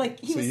you? Like,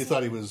 you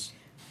thought he was?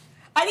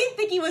 I didn't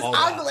think he was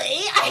ugly.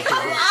 I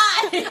can't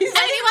lie. And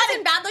he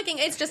wasn't bad looking.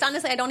 It's just,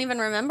 honestly, I don't even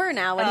remember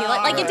now what he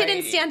looked like. It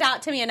didn't stand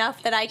out to me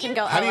enough that I can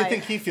go. How do you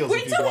think he feels? Wait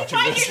if he's till we watching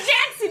find this? your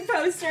Jackson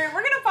poster.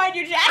 We're gonna find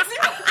your Jackson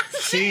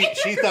poster.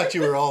 She thought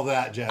you were all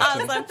that,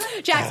 Jackson. Awesome.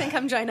 Jackson,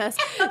 come join us.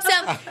 So,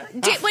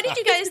 what did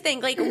you guys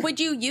think? Like, would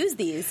you use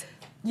these?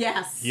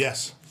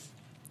 Yes.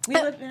 We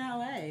live in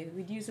LA.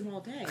 We'd use them all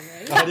day,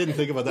 right? I didn't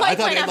think about that. Like,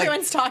 when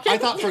everyone's talking? I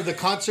thought for the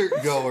concert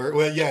goer,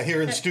 well, yeah,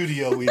 here in the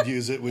studio we'd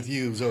use it with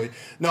you, Zoe.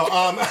 No,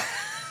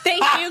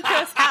 Thank you,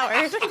 Chris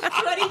Howard.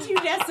 22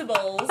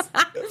 decibels.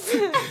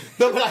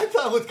 No, but I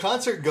thought with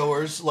concert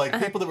goers, like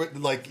people that were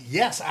like,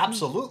 yes,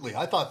 absolutely.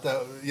 I thought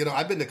that,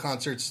 I've been to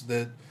concerts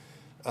that,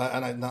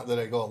 and not that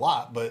I go a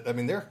lot, but I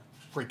mean, they're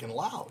freaking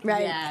loud.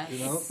 Right.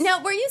 Yes.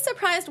 Now, were you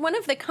surprised? One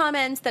of the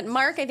comments that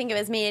Mark, I think it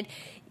was, made,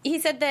 he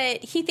said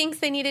that he thinks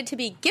they needed to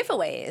be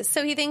giveaways.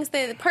 So he thinks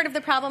that part of the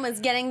problem is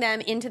getting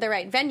them into the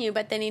right venue,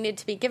 but they needed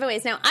to be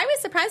giveaways. Now, I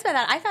was surprised by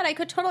that. I thought I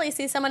could totally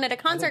see someone at a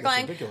concert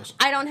going, ridiculous.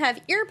 I don't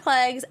have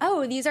earplugs.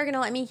 Oh, these are going to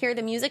let me hear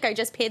the music I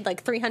just paid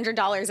like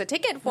 $300 a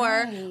ticket for.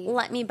 Right.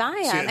 Let me buy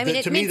them. I mean,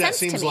 it made sense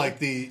to me. To me, that seems like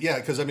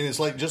because I mean,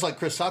 it's like, just like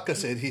Chris Sacca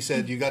said, he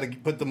said, you got to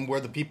put them where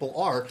the people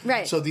are.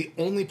 Right. So the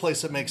only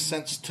place that makes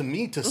sense to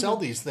me to sell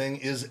these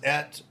things is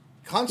at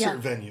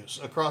concert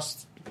venues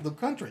across the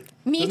country.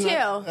 Me too.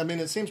 I mean,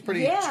 it seems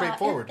pretty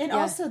straightforward. And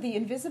also, the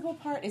invisible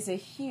part is a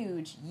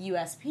huge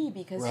USP,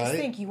 because just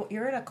think,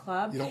 you're at a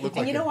club, you don't look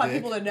and like you don't want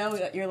people to know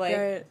that you're like,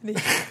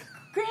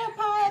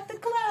 Grandpa at the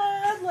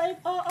club,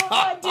 like,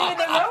 doing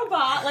the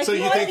robot. Like, so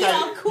you think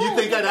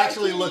I'd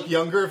actually look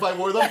younger if I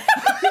wore them?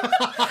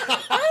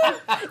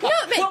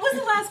 What was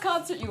the last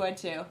concert you went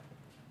to?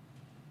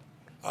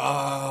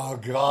 Oh,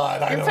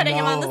 God, I don't know. You're putting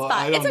him on the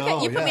spot. It's okay.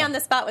 Know, you put me on the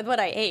spot with what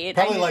I ate.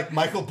 Probably like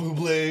Michael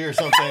Bublé or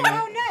something.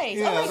 Oh, nice.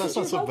 Yeah, that's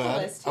not so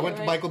bad. I went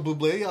to Michael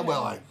Bublé. Yeah,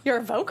 well, You're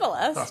a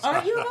vocalist.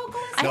 Are you a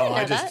vocalist? No,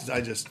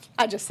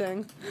 I just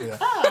sing. Yeah.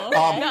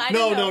 Oh, okay.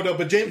 No.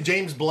 But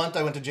James Blunt.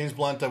 I went to James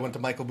Blunt. I went to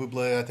Michael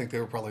Bublé. I think they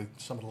were probably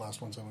some of the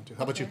last ones I went to.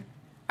 How about you?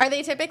 Are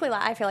they typically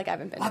loud? I feel like I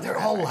haven't been. They're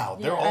all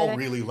loud. They're all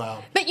really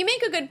loud. But you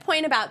make a good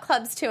point about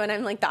clubs too, and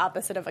I'm like the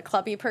opposite of a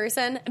clubby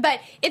person. But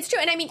it's true,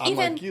 and I mean,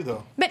 even like you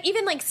though. But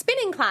even like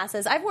spinning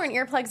classes, I've worn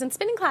earplugs in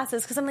spinning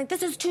classes because I'm like,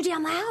 this is too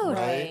damn loud.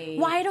 Right.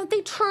 Why don't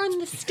they turn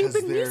the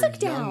stupid music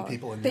down?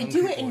 They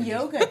do it in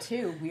yoga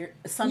too.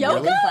 Some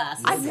yoga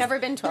classes. I've never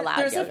been to a loud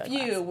yoga. There's a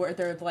few where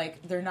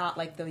they're not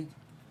like the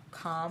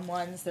calm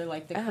ones. They're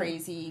like the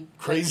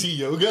crazy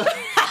yoga.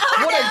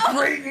 What a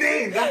great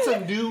name! That's a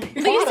new product.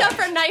 Lisa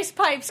from Nice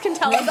Pipes can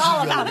tell us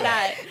all about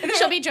that.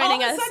 She'll be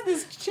joining us. All of a sudden,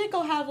 this chick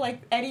will have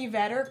like Eddie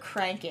Vedder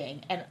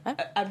cranking, and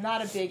I'm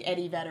not a big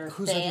Eddie Vedder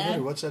Who's fan. Eddie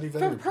Vedder? What's Eddie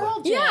Vedder? From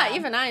Pearl Jam. Yeah,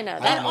 even I know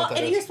that. I don't know what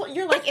that is.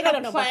 You're like in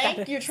a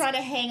plank. You're trying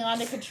to hang on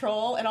to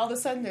control, and all of a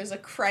sudden, there's a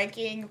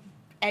cranking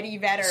Eddie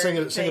Vedder.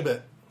 Sing a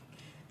bit.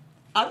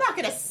 I'm not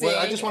going to sing. Well,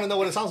 I just want to know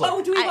what it sounds like.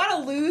 Oh, do we want to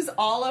lose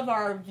all of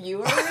our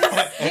viewers?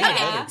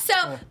 Okay,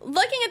 so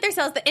looking at their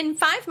sales, in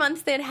 5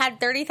 months they had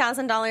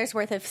 $30,000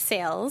 worth of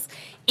sales,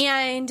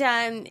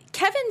 And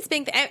Kevin's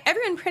big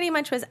everyone pretty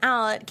much was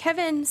out.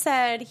 Kevin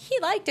said he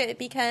liked it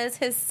because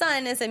his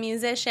son is a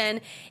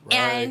musician,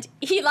 and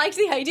he liked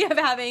the idea of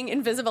having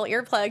invisible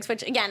earplugs,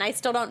 which, again, I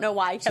still don't know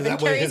why Kevin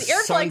carries earplugs around.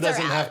 His son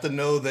doesn't have to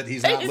know that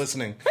he's not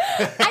listening.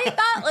 I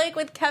thought, like,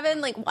 with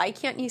Kevin, like, why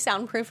can't you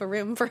soundproof a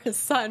room for his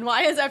son?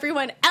 Why is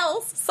everyone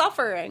else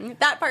suffering?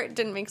 That part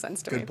didn't make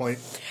sense to me. Good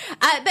point.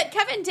 But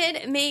Kevin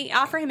did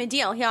offer him a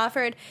deal. He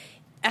offered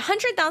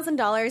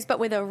 $100,000, but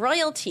with a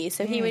royalty.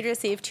 So he would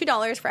receive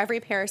 $2 for every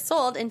pair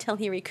sold until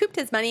he recouped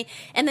his money,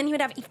 and then he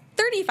would have a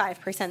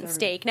 35%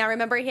 stake. Now,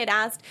 remember, he had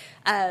asked,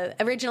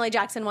 originally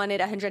Jackson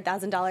wanted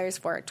 $100,000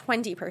 for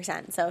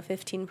 20%, so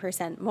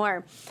 15%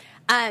 more.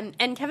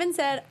 And Kevin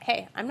said,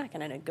 hey, I'm not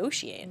going to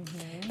negotiate.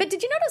 But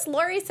did you notice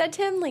Lori said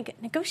to him, like,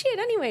 negotiate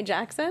anyway,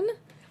 Jackson?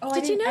 Oh,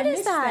 did you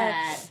notice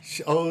that?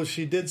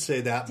 She did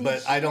say that,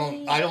 but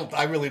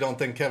I really don't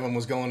think Kevin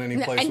was going any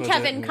place with it. And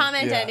Kevin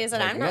commented, he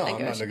said, I'm not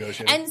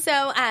negotiating. And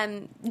so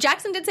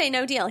Jackson did say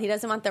no deal. He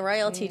doesn't want the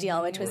royalty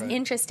deal, which was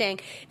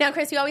interesting. Now,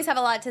 Chris, you always have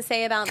a lot to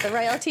say about the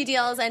royalty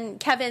deals and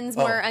Kevin's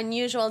more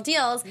unusual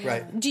deals.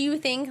 Right. Do you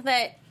think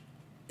that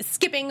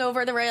skipping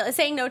over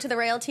saying no to the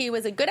royalty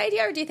was a good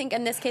idea, or do you think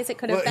in this case it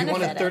could have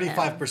benefited he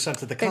wanted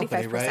 35% of the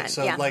company, 35%, right?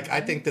 So,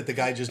 I think that the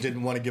guy just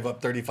didn't want to give up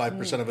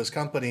 35% of his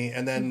company,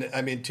 and then,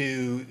 I mean,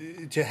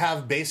 to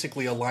have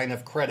basically a line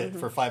of credit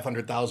for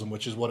 $500,000,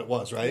 which is what it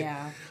was, right?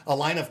 Yeah. A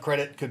line of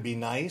credit could be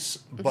nice,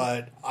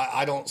 but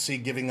I don't see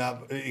giving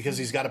up, because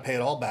he's got to pay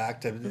it all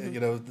back to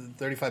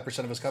 35%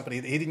 of his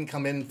company. He didn't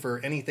come in for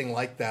anything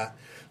like that.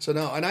 So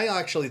no, and I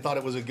actually thought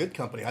it was a good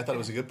company. I thought it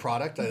was a good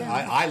product.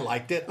 I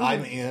liked it.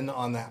 I'm in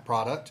on that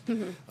product.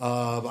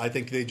 I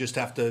think they just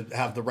have to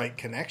have the right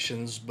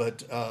connections.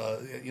 But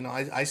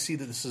I see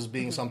that this as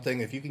being something,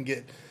 if you can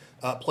get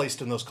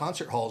placed in those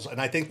concert halls, and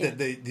I think that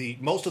the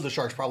most of the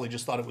Sharks probably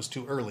just thought it was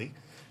too early,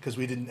 because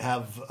we didn't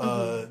have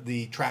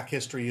the track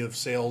history of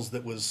sales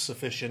that was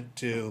sufficient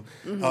to,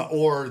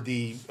 or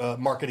the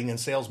marketing and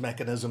sales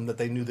mechanism that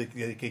they knew that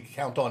they could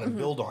count on and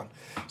build on.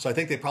 So I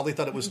think they probably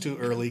thought it was too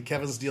early.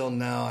 Kevin's deal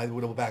now, I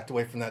would have backed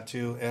away from that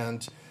too,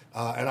 and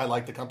I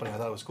liked the company. I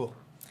thought it was cool.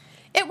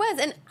 It was,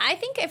 and I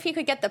think if he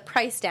could get the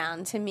price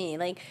down, to me,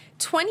 like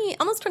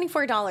almost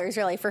 $24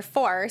 really for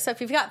 4. So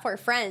if you've got 4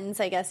 friends,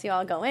 I guess you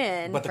all go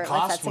in. But the for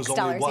cost was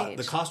only what? Each.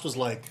 The cost was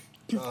like.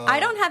 I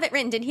don't have it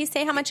written. Did he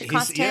say how much it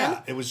cost him?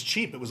 Yeah, it was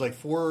cheap. It was like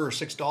 $4 or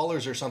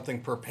 $6 or something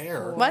per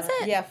pair. Was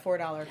it? Yeah, $4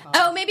 cost.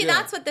 Oh, maybe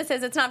that's what this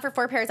is. It's not for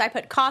 4 pairs. I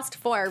put cost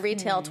 4,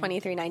 retail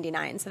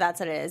 $23.99. So that's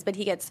what it is. But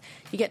you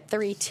get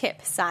 3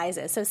 tip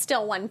sizes. So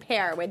still 1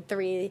 pair with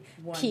 3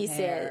 pieces.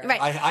 Pair. Right.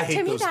 I hate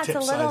to me, those that's tip a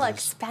little sizes.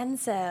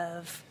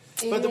 expensive.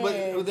 But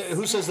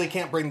who says they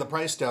can't bring the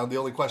price down? The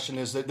only question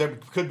is that there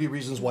could be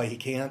reasons why he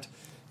can't,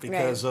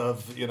 because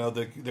of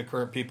the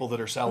current people that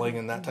are selling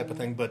and that type of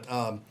thing. But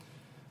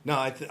no,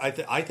 I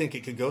think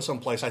it could go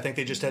someplace. I think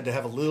they just had to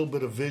have a little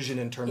bit of vision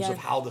in terms of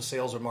how the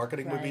sales or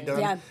marketing would be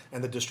done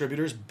and the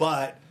distributors.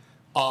 But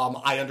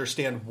I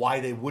understand why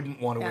they wouldn't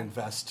want to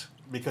invest,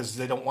 because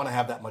they don't want to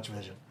have that much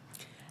vision.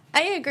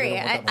 I agree.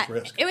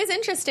 Risk. It was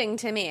interesting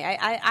to me.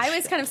 I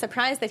was kind of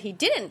surprised that he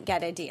didn't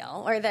get a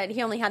deal, or that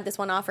he only had this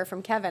one offer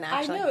from Kevin,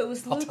 actually. I know, it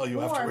was lukewarm. I'll tell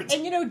you afterwards.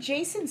 And,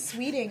 Jason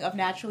Sweeting of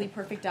Naturally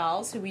Perfect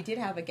Dolls, who we did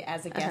have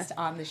as a guest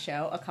on the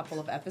show a couple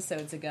of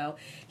episodes ago,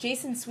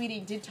 Jason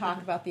Sweeting did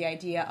talk about the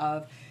idea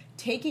of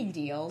taking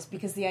deals,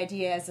 because the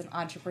idea as an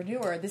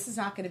entrepreneur, this is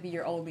not going to be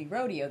your only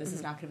rodeo. This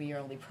is not going to be your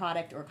only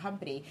product or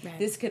company. Right.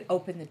 This could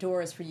open the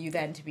doors for you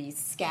then to be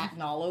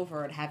scatting all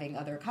over and having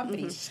other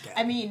companies.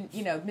 I mean,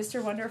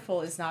 Mr. Wonderful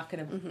is not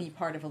going to be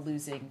part of a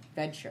losing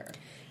venture.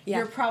 Yeah.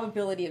 Your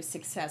probability of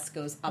success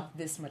goes up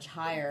this much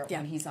higher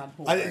when he's on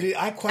board.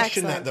 I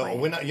question Excellent that, though. point.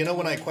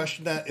 When I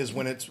question that is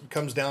when it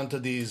comes down to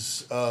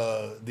these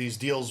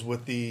deals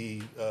with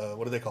the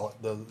what do they call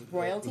it? The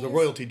royalties? The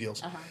royalty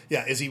deals.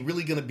 Yeah, is he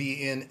really going to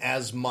be in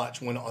as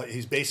much when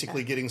he's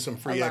basically getting some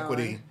free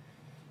equity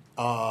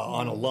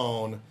on a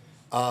loan?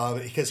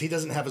 Because he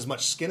doesn't have as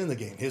much skin in the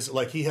game.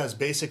 He has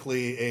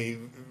basically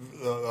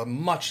a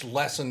much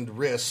lessened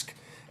risk.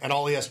 And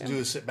all he has to do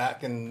is sit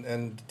back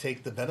and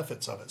take the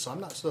benefits of it. So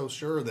I'm not so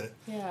sure that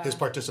his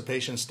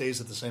participation stays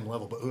at the same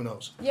level, but who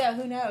knows? Yeah,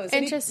 who knows?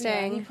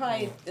 Interesting. He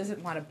probably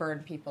doesn't want to burn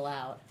people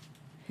out.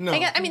 No.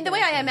 The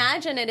way I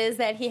imagine it is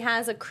that he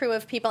has a crew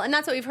of people, and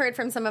that's what we've heard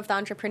from some of the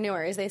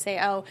entrepreneurs. They say,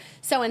 oh,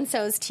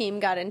 so-and-so's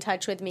team got in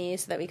touch with me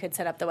so that we could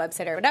set up the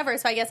website or whatever.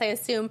 So I guess I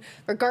assume,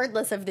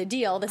 regardless of the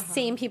deal, the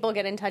same people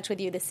get in touch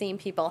with you, the same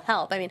people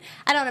help. I mean,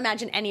 I don't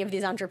imagine any of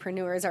these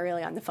entrepreneurs are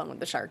really on the phone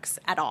with the Sharks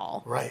at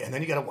all. Right, and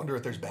then you got to wonder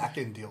if there's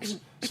back-end deals.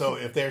 So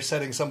if they're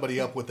setting somebody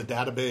up with the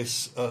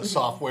database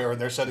software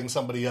and they're setting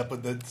somebody up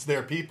with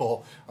their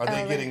people, are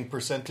they getting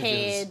percentages?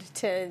 Paid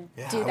to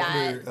do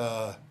that.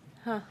 Wonder,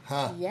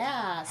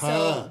 Yeah.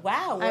 So,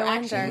 wow, we're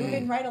actually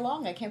moving right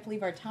along. I can't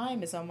believe our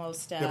time is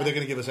almost... yeah, but they're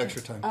going to give us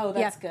extra time. Oh,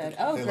 that's good.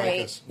 Oh, they great.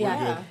 Like us.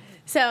 We're good.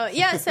 So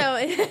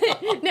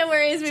no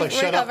worries. It's like,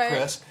 shut up,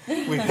 Chris.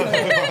 We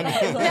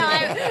gotta move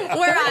on.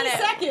 We're on it.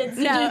 Seconds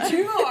to do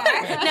 2 more.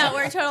 No,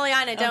 we're totally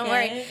on it. Don't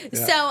worry.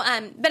 Yeah. So,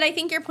 but I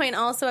think your point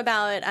also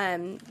about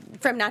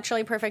from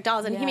Naturally Perfect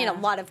Dolls, and he made a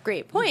lot of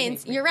great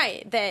points. You're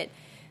right that.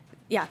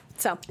 Yeah.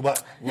 So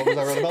what was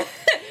I right about?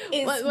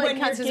 Is what when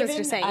you're Constance was given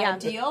just saying, a yeah.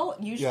 deal,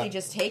 usually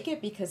just take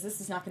it because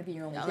this is not going to be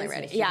your only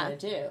business you're going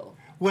to do.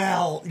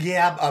 Well,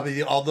 yeah. I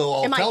mean, although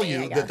I'll tell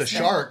you that the guess.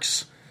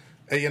 Sharks.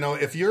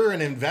 If you're an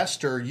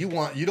investor, you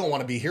don't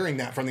want to be hearing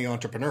that from the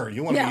entrepreneur.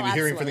 You want to be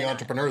hearing from the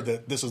entrepreneur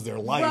that this is their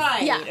life,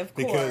 right? Yeah, of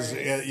because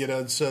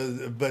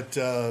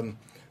course.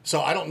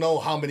 So I don't know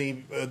how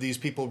many of these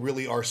people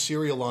really are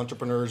serial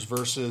entrepreneurs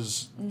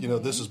versus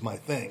this is my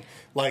thing.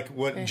 Like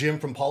what Jim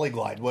from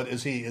Polyglide. What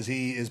is he?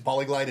 Is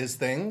Polyglide his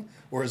thing,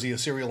 or is he a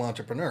serial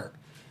entrepreneur?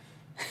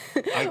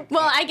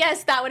 I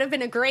guess that would have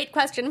been a great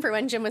question for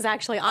when Jim was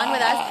actually on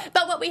with us.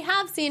 But what we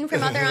have seen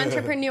from other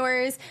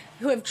entrepreneurs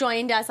who have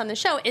joined us on the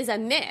show is a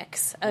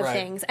mix of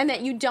things, and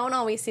that you don't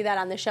always see that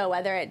on the show,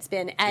 whether it's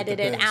been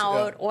edited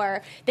out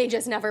or they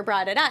just never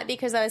brought it up,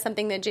 because that was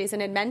something that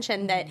Jason had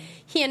mentioned, that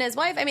he and his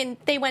wife, I mean,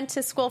 they went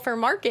to school for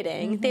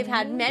marketing. They've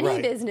had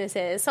many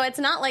businesses, so it's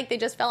not like they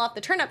just fell off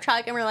the turnip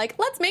truck and were like,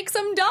 let's make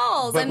some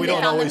dolls. But and we they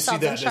don't found always see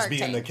themselves in that as Shark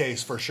being Tank. the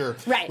case, for sure.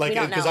 Right, like, we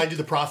don't because know. I do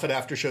the Profit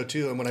after show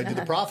too, and when I do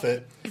the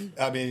Profit,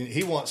 I mean,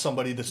 he wants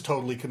somebody that's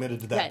totally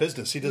committed to that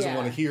business. He doesn't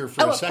want to hear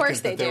for a second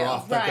that they're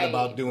off thinking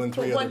about doing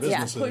 3 other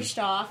businesses. Pushed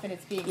off and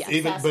it's being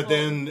Even, but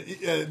then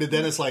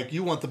it's like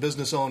you want the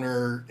business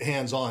owner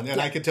hands on,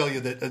 and I can tell you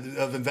that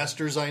of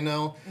investors I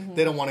know,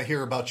 they don't want to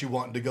hear about you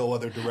wanting to go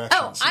other directions.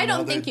 Oh, I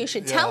don't think you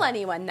should tell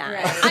anyone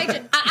that.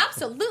 Right.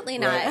 Absolutely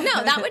not. Right.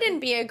 No, that wouldn't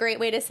be a great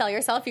way to sell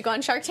yourself. You go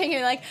on Shark Tank and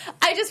you're like,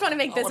 I just want to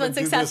make this one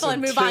successful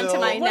and move on to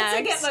my Once next.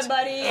 I get my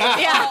money,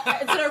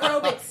 it's an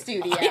aerobics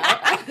studio. No,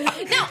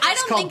 I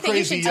don't think that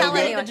you should tell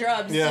anyone.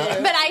 Drugs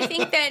But I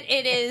think that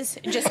it is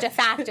just a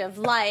fact of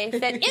life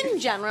that in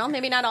general,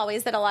 maybe not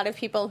always, that a lot of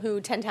people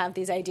who tend to have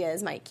these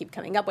ideas might keep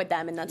coming up with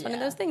them, and that's one of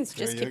those things.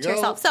 Just keep to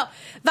yourself. So,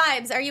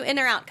 Vibes, are you in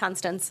or out,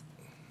 Constance?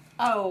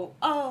 Oh,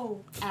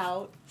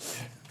 out.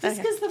 Just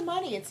because the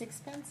money, it's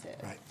expensive.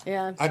 Right.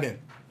 Yeah. I'm in.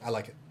 I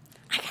like it.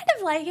 I kind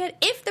of like it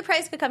if the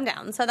price could come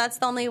down. So that's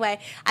the only way.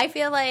 I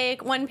feel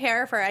like one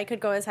pair I could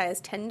go as high as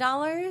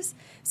 $10.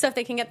 So if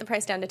they can get the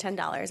price down to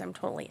 $10, I'm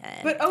totally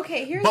in. But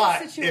okay, here's the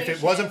situation. If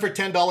it wasn't for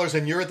 $10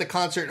 and you're at the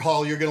concert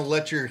hall, you're going to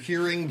let your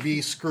hearing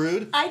be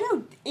screwed? I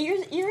don't.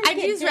 Ears I'd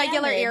use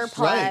regular earplugs.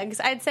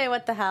 Right. I'd say,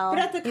 what the hell? But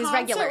at the use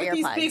concert regular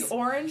with earplugs. these big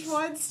orange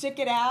ones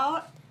sticking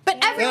out. But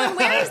everyone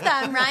wears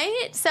them,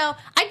 right? So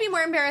I'd be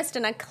more embarrassed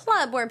in a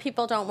club where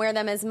people don't wear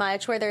them as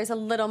much, where there's a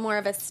little more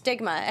of a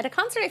stigma. At a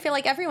concert, I feel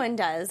like everyone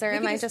does. Or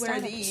am I just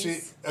wear these? See,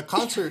 a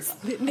concert,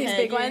 these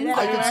big ones?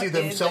 I could see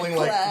them selling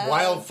like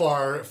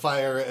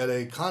wildfire at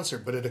a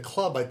concert, but at a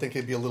club, I think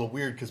it'd be a little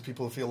weird because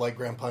people feel like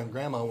Grandpa and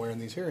Grandma wearing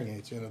these hearing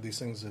aids. These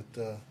things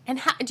that. And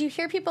how, do you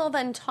hear people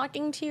then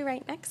talking to you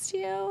right next to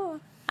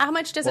you? How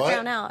much does it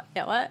drown out?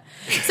 Yeah, what?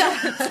 So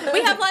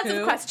we have lots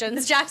of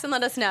questions. Jackson,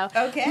 let us know.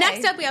 Okay.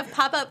 Next up, we have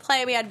Pop-Up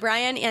Play. We had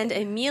Brian and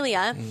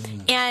Amelia.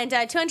 And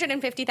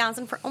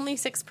 $250,000 for only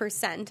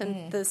 6%.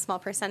 And the small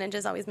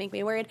percentages always make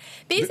me worried.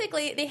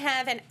 Basically, they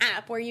have an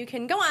app where you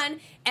can go on,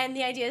 and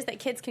the idea is that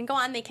kids can go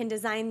on. They can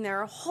design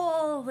their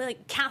whole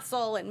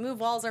castle and move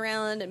walls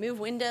around and move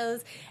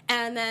windows.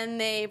 And then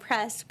they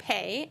press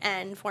pay.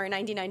 And for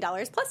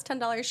 $99 plus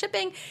 $10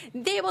 shipping,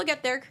 they will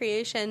get their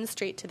creation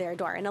straight to their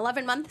door. In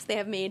 11 months, they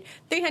have made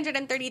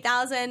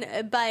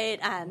 $330,000,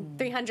 but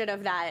 300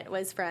 of that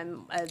was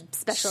from a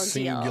special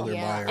Singular deal.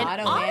 buyer.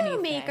 An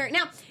automaker.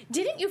 Now,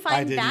 didn't you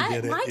find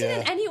that? Why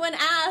didn't anyone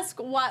ask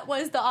what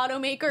was the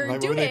automaker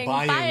doing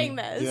buying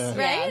this? Yeah.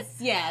 Right?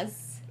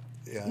 Yes.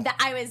 Yeah.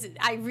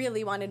 I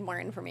really wanted more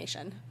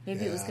information.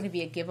 Maybe it was going to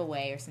be a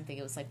giveaway or something.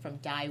 It was like from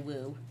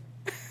Daewoo.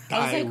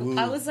 Daewoo.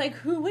 I was like,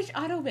 which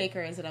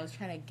automaker is it? I was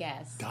trying to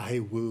guess.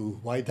 Daewoo.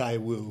 Why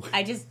Daewoo?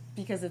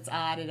 Because it's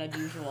odd and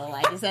unusual,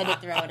 I just had to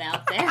throw it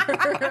out there.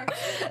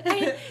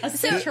 A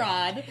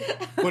Citroen.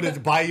 What,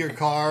 did buy your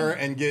car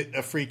and get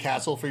a free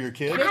castle for your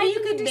kid? Maybe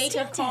you could make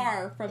a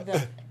car from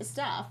the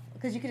stuff.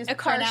 Because you could just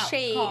print out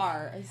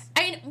cars.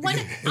 I mean,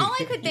 all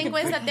I could think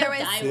was that there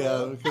was...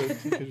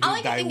 All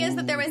I could think is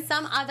that there was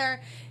some other...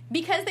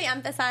 Because they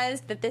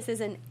emphasized that this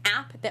is an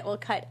app that will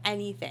cut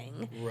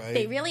anything. Right.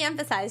 They really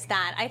emphasized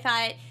that. I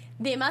thought...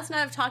 They must not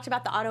have talked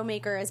about the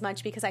automaker as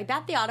much because I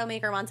bet the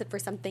automaker wants it for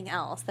something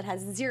else that has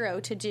zero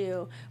to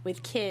do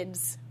with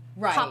kids'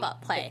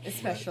 pop-up play.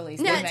 Especially.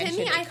 No, to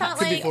me, I thought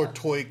could be for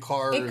toy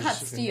cars. It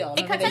cuts steel.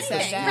 It cuts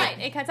anything. Right.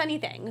 It cuts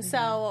anything. Mm-hmm.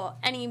 So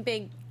any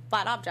big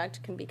flat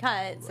object can be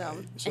cut. So,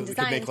 so they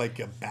could make like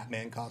a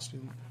Batman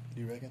costume,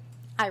 do you reckon?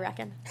 I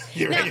reckon.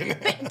 Now,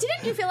 but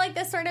didn't you feel like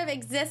this sort of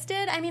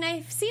existed? I mean,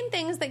 I've seen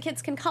things that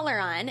kids can color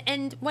on,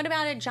 and what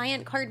about a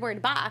giant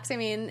cardboard box? I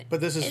mean,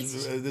 but this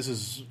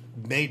is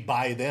made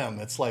by them.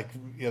 It's like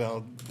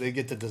they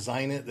get to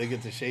design it, they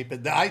get to shape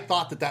it. I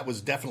thought that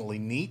was definitely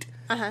neat.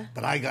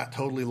 but I got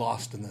totally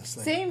lost in this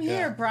thing. Same here,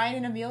 Yeah. Brian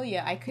and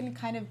Amelia. I couldn't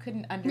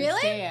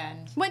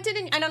understand.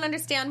 Really? I don't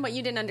understand what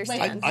you didn't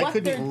understand. I what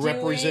couldn't they're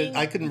represent. doing.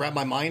 I couldn't wrap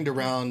my mind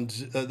around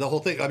the whole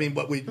thing. I mean,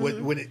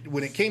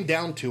 when it came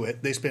down to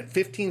it, they spent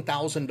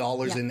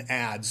 $15,000 in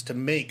ads to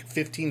make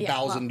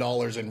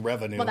 $15,000 in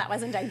revenue. Well, that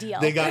wasn't ideal.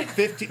 They got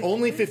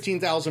only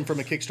 $15,000 from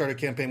a Kickstarter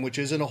campaign, which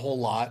isn't a whole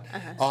lot,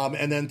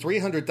 and then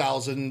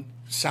 $300,000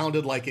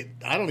 sounded like it.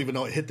 I don't even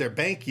know it hit their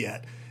bank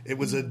yet. It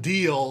was a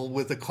deal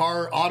with a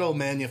car auto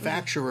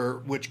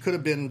manufacturer, which could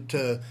have been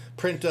to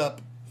print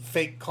up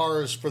fake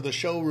cars for the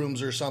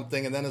showrooms or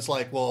something. And then it's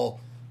like, well,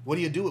 what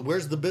do you do?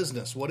 Where's the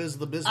business? What is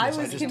the business? I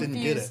was just didn't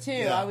get it. confused too.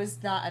 Yeah. I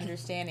was not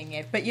understanding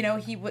it. But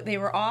they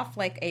were off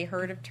like a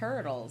herd of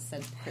turtles,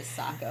 said Chris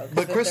Sacco.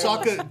 But Chris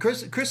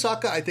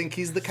Sacca, I think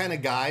he's the kind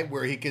of guy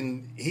where he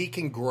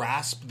can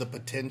grasp the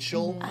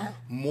potential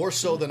more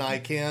so than I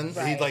can.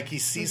 Right. He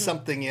sees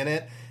something in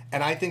it,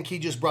 and I think he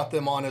just brought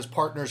them on as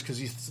partners because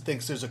he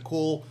thinks there's a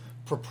cool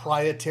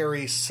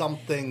proprietary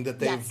something that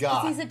they've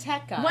got. He's a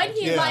tech guy. What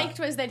he liked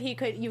was that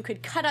you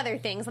could cut other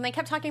things, and they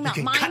kept talking about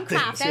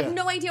Minecraft. I have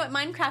no idea what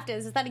Minecraft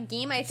is. Is that a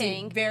game? I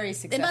think very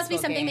successful. It must be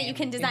something that you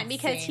can design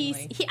because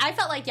I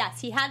felt like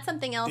he had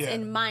something else Yeah.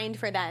 in mind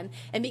for them,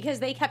 and because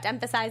they kept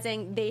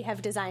emphasizing they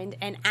have designed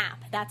an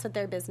app. That's what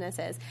their business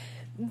is.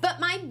 But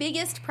my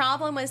biggest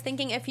problem was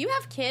thinking if you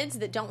have kids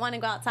that don't want to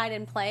go outside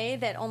and play,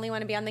 that only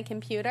want to be on the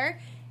computer,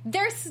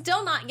 they're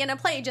still not going to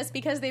play just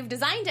because they've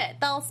designed it.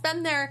 They'll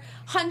spend their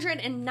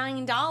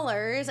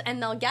 $109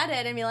 and they'll get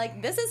it and be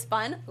like, this is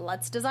fun.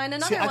 Let's design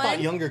another one. I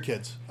thought younger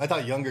kids. I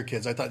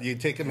thought you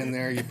take them in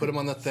there, you put them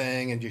on the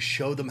thing, and you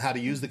show them how to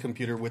use the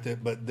computer with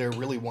it, but they're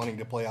really wanting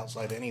to play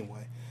outside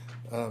anyway.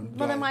 Well,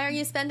 then why are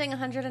you spending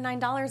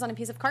 $109 on a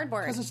piece of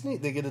cardboard? Because it's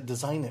neat. They get to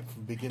design it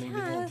from beginning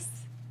to end.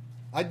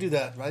 I do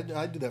that. I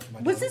do that for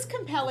my Was daughter. this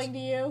compelling to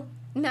you?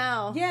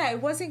 No. Yeah,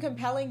 it wasn't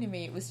compelling to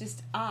me. It was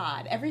just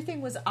odd.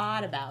 Everything was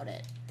odd about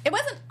it. It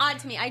wasn't odd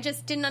to me. I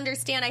just didn't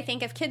understand. I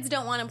think if kids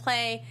don't want to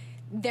play,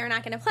 they're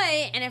not going to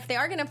play. And if they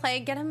are going to play,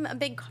 get them a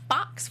big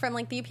box from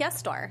like the UPS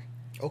store.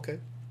 Okay.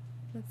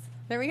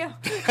 There we go.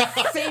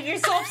 Save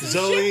yourself some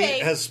Zoe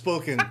shipping. has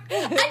spoken.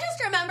 I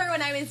just remember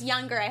when I was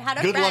younger, I had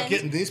a Good friend. luck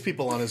getting these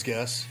people on as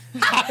guests.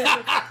 Nothing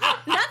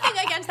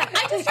against them.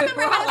 I just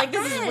remember I had a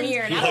this is friend.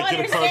 weird. You I don't like get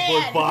a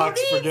understand. cardboard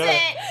box, Who needs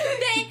forget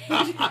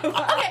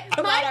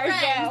it. My our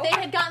friends, show.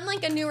 they had gotten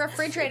like a new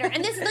refrigerator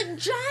and this like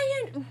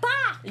giant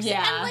box.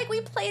 Yeah. And like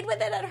we played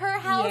with it at her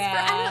house for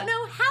I don't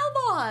know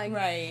how long.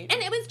 Right.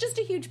 And it was just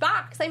a huge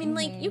box. I mean,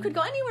 like you could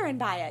go anywhere and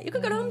buy it. You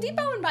could go to Home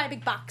Depot and buy a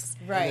big box.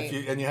 Right.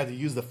 And you had to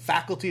use the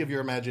faculty of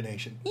your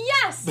imagination.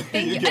 Yes,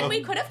 thank you you. go. And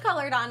we could have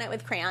colored on it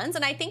with crayons,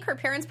 and I think her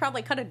parents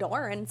probably cut a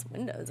door and some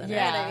windows in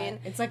Yeah. it. I mean,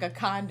 it's like a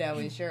condo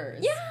is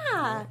yours.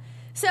 yeah.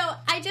 So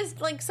I just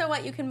like, so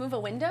what? You can move a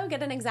window,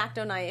 get an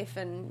X-Acto knife,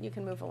 and you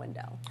can move a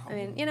window. I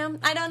mean,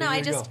 I don't know. There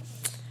you go.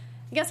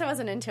 I guess I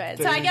wasn't into it.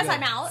 There So I you guess go.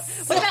 I'm out.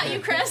 What about you,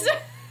 Chris?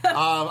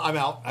 I'm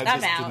out. I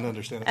just out. didn't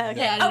understand it. Okay.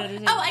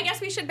 Yeah, I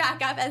guess we should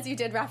back up, as you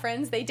did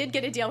reference. They did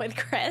get a deal with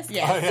Chris.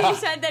 Yes. Oh, yeah. He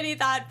said that he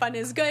thought fun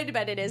is good,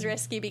 but it is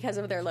risky because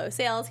of their low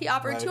sales. He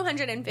offered Right.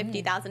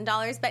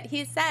 $250,000, but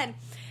he said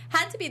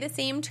had to be the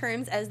same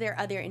terms as their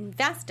other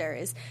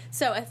investors.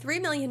 So a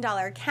 $3 million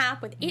cap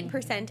with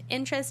 8%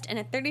 interest and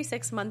a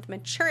 36-month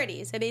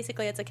maturity. So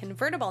basically it's a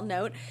convertible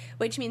note,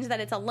 which means that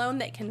it's a loan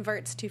that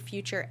converts to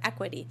future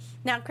equity.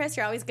 Now, Chris,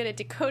 you're always good at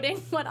decoding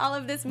what all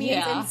of this means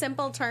Yeah. in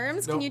simple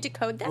terms. Can you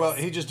decode this? Well,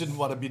 he just didn't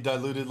want to be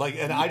diluted.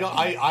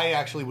 I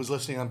actually was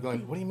listening. I'm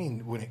going, what do you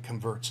mean when it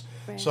converts?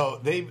 Right. So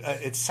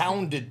it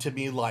sounded to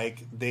me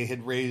like they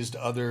had raised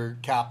other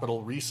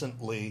capital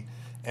recently,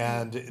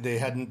 and they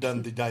hadn't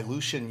done the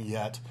dilution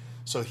yet.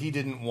 So he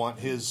didn't want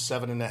his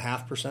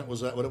 7.5%. Was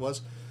that what it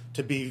was?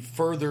 To be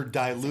further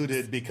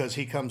diluted because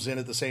he comes in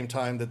at the same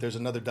time that there's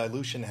another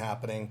dilution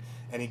happening,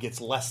 and he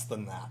gets less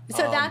than that.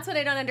 So that's what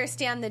I don't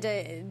understand, the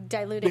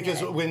diluting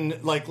Because it. when,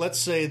 let's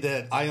say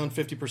that I own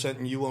 50%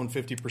 and you own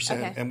 50%,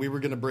 Okay. and we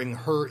were going to bring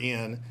her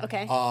in,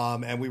 Okay.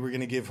 And we were going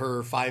to give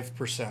her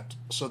 5%.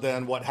 So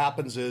then what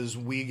happens is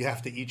we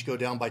have to each go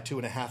down by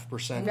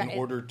 2.5% Right. in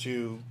order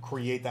to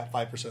create that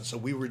 5%. So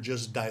we were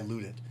just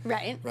diluted.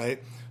 Right.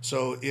 Right.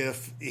 So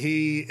if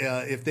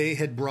they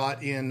had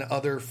brought in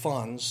other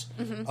funds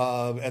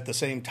at the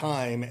same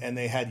time, and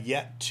they had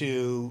yet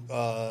to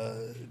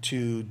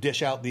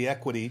dish out the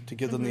equity, to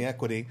give them the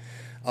equity,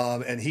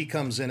 and he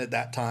comes in at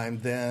that time,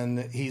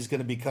 then he's going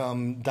to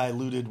become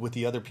diluted with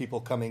the other people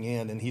coming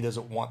in, and he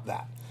doesn't want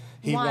that.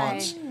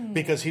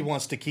 Because he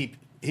wants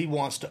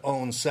to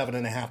own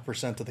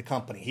 7.5% of the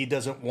company. He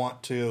doesn't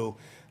want to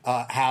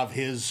have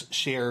his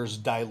shares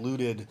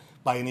diluted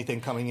by anything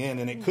coming in,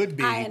 and it could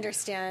be. I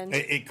understand.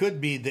 It could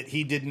be that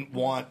he didn't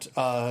want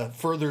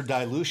further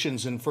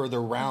dilutions in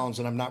further rounds,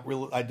 and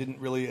I didn't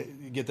really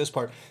get this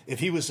part. If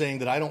he was saying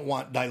that I don't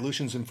want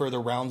dilutions in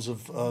further rounds of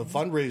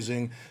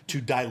fundraising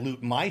to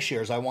dilute my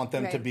shares, I want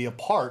them to Right. be a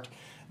part,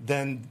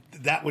 then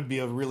that would be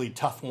a really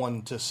tough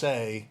one to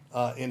say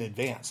in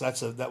advance.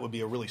 That would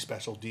be a really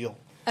special deal.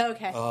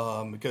 Okay.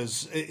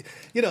 Because,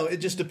 it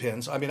just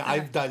depends. I mean,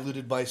 I've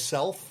diluted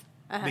myself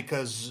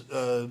because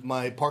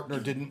my partner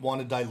didn't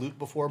want to dilute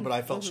before, but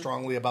I felt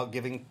strongly about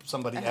giving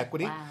somebody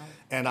equity. Wow.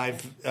 And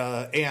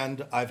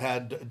I've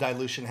had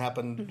dilution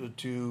happen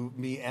to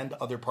me and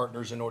other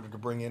partners in order to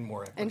bring in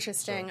more equity.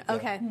 Interesting. So, yeah.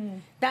 Okay.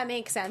 That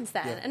makes sense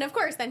then. Yeah. And of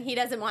course, then he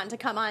doesn't want to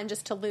come on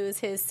just to lose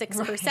his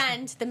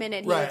 6% the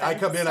minute he Right, I even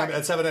come in, I'm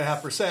at starts.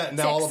 7.5%, and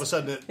now all of a 6.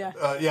 sudden,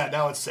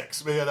 now it's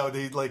 6.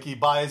 He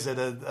buys it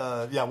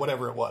at,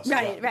 whatever it was.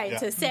 Right, Yeah.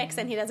 so 6,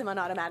 and he doesn't want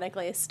to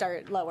automatically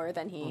start lower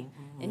than he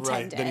intended.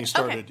 Right, then he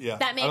started, okay. yeah.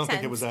 That makes I don't sense.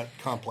 think it was that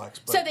complex.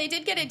 But, So they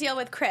did get a deal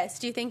with Chris.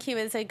 Do you think he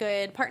was a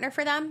good partner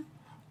for them?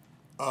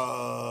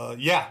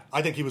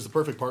 I think he was the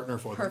perfect partner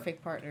for them.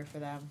 Perfect partner for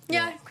them.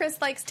 Yeah,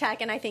 Chris likes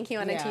tech, and I think he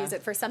wanted to Yeah. use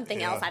it for something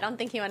Yeah. else. I don't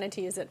think he wanted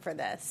to use it for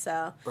this,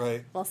 so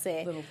Right. we'll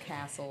see. Little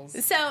castles.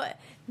 So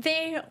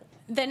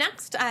the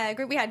next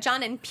group, we had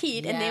John and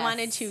Pete, and they Yes.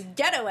 wanted to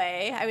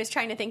Getaway. I was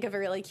trying to think of a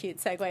really cute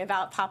segue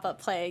about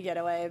pop-up play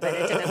Getaway, but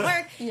it didn't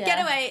work. Yeah.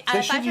 Getaway.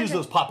 They should use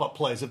those pop-up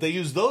plays. If they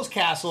use those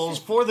castles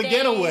for the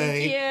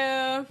getaway,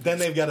 Thank you. then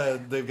they've got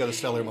a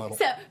stellar model.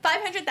 So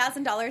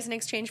 $500,000 in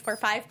exchange for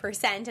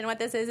 5%, and what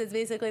this is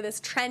basically this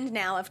trend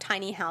now of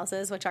tiny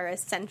houses, which are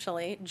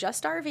essentially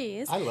just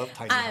RVs. I love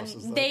tiny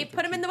houses, though. I They think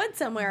put them in the woods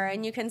somewhere,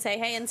 and you can say,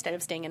 "Hey, instead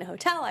of staying in a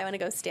hotel, I want to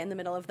go stay in the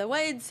middle of the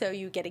woods." So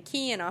you get a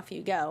key, and off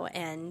you go,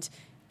 and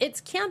it's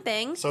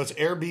camping. So it's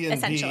Airbnb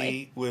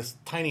Essentially. with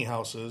tiny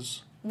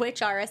houses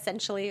Which are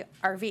essentially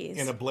RVs.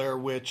 in a Blair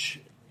Witch.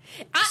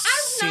 I'm not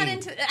scene.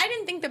 into. I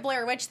didn't think the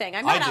Blair Witch thing.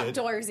 I'm not I did.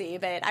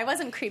 outdoorsy, but I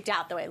wasn't creeped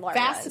out the way Laura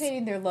Fascinating,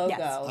 was. their logo.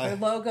 Yes. Their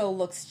logo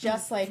looks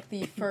just like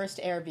the first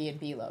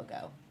Airbnb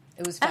logo.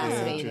 It was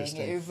fascinating.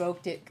 Interesting. It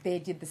evoked it. They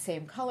did the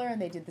same color and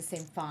they did the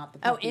same font. The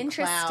Oh, poopy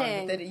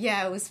interesting. clown.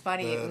 Yeah, it was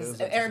funny. That It was is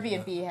interesting,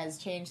 Airbnb has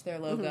changed their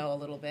logo a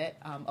little bit,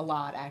 a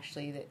lot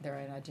actually. They're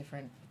in a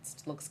different.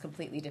 It looks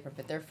completely different.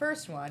 But their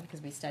first one,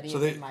 because we studied So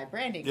it they- in my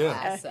branding yeah.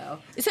 class, so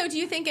So, do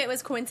you think it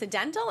was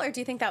coincidental, or do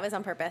you think that was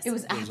on purpose? it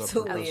was on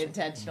absolutely purpose.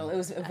 intentional. It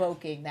was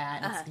evoking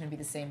that. And it's going to be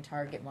the same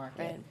target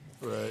market.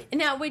 Right. Right.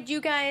 Now, would you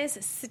guys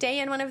stay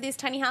in one of these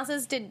tiny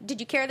houses? Did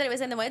you care that it was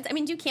in the woods? I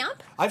mean, do you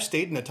camp? I've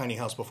stayed in a tiny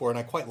house before, and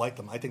I quite like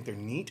them. I think they're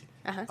neat,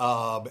 and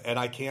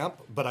I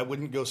camp, but I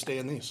wouldn't go stay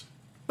in these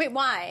Wait,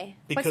 why?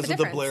 because What's the of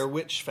the difference? Blair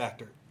Witch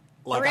factor.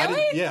 I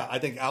Really? I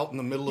think out in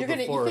the middle You're of gonna-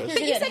 the you forest. think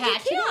But you You're said gonna you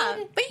get hatcheted?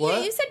 camp. But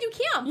What? you said you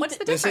camp. What's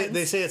the They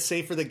difference? say it's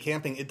safer than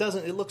camping. It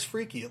doesn't. It looks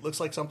freaky. It looks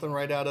like something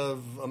right out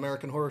of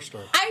American Horror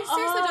Story. I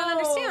seriously don't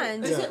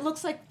understand. Because it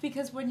looks like,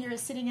 because when you're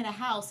sitting in a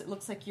house, it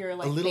looks like you're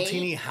like A little bait,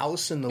 teeny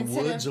house in the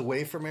Instead woods of-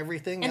 away from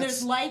everything. and That's-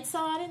 there's lights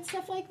on and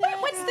stuff like that.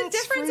 What's the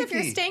That's difference if you're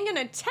freaky. staying in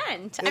a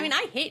tent? I mean,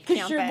 I hate Because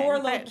camping. you're more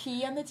low but-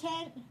 key on the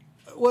tent.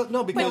 well,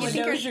 no, because But you,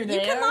 think knows you're, you're you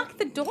can there? lock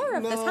the door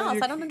of this No, house.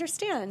 you I don't c-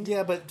 understand.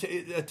 yeah, but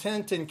a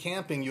tent and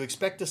camping, you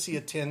expect to see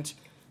a tent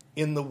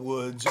in the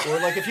woods, or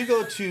like if you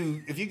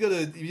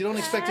don't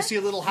expect to see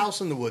a little house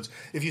in the woods.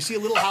 If you see a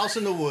little house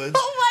in the woods,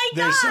 Oh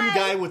my there's some God.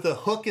 guy with a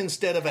hook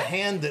instead of a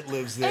hand that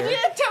lives there. You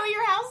didn't tow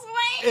your house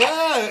away.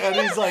 Yeah, and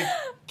he's like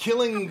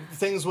killing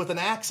things with an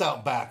axe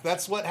out back.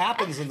 That's what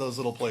happens in those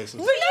little places.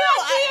 But you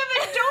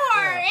have a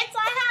door. It's a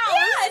house.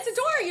 Yeah, it's a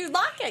door. You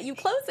lock it. You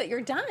close it.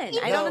 You're done. I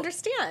don't No.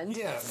 understand.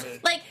 Yeah,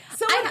 but Like,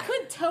 Someone I-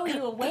 could tow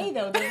you away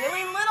though. They're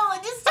really little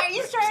and just start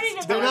you starting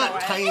to. they're blow not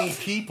away. tiny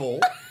people.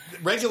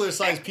 Regular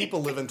sized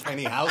people live in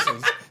tiny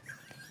houses.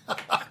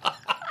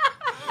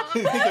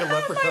 You think they're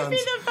leprechauns? Be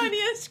the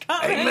funniest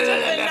comment of the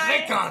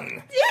night.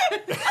 Leprechaun.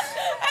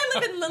 I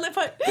live in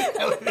Lilliput.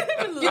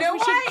 You know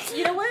what?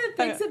 You know one of the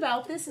things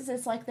about this is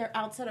it's like they're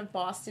outside of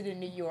Boston and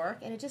New York,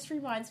 and it just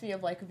reminds me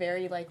of like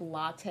very like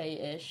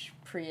latte-ish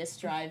Prius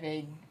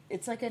driving.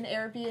 It's like an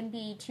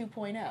Airbnb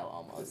 2.0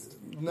 almost.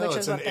 No, Which it's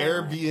is an what they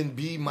want.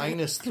 Airbnb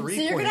minus 3.0.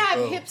 So you're gonna have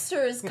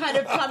hipsters kind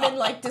of come and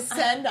like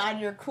descend on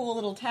your cool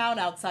little town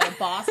outside of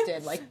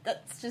Boston. Like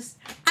that's just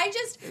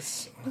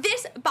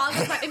This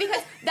boggles my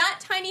because that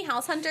Tiny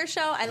House Hunter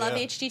show, I love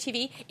Yeah.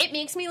 HGTV. It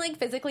makes me like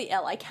physically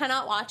ill. I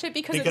cannot watch it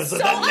because Because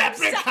it's of so the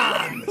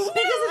leprechauns. because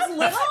it's little.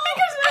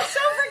 Because they're so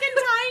freaking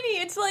tiny.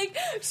 It's like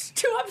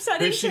too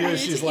upsetting Here she to me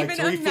is. She's to like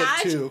even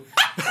 3'2".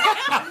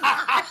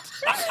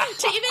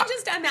 to even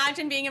just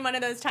imagine being in one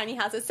of those tiny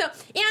houses. So,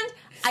 and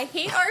I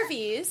hate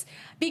RVs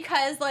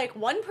because like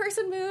one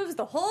person moves,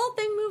 the whole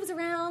thing moves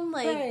around.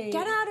 Like, Right.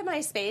 get out of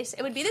my space.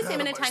 It would be the same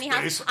in a out of my tiny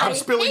space. house. I'm I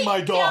spilling hate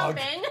my dog.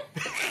 camping.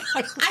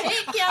 I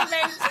hate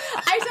camping.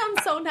 I sound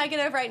so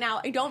negative right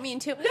now. I don't mean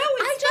to. No,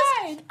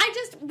 I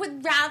just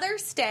would rather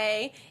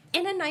stay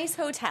in a nice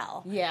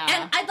hotel. Yeah.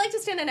 And I'd like to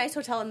stay in a nice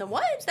hotel in the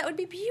woods. That would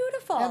be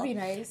beautiful. That'd be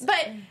nice.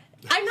 But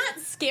I'm not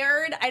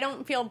scared. I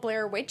don't feel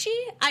Blair Witchy.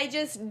 I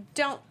just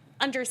don't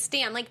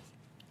understand. Like,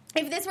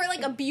 if this were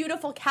like a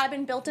beautiful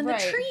cabin built in Right.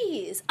 the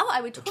trees, oh,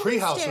 I would totally Tree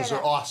stare houses at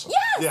are it. awesome.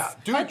 Yes. Yeah,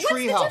 do What's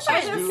tree the houses.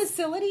 difference? Are there Do-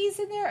 facilities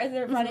in there? Is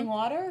there running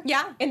water?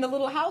 Yeah. In the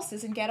little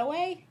houses in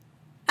Getaway?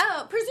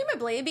 Oh,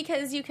 presumably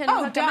because you can.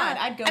 Oh, hook them God,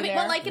 up. I'd go I mean, there.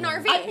 well, like an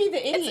RV. I'd be the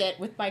It's- idiot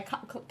with my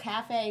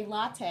cafe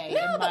latte. No,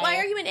 and but my- why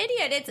are you an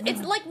idiot?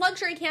 It's like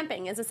luxury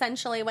camping is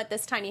essentially what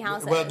this tiny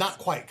house Well, is. not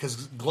quite,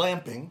 because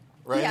glamping,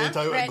 right? Yeah, They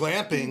talk about right.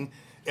 glamping.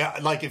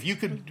 Like if you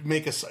could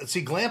make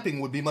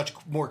glamping would be much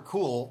more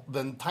cool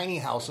than tiny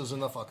houses in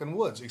the fucking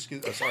woods.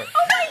 Sorry.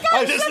 Oh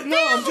my God,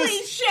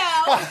 show.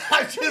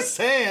 I'm just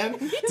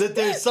saying that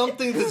there's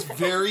something that's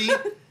very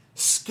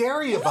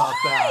scary about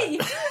that.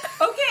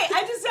 Okay,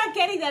 I'm just not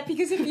getting that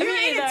because if you're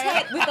in a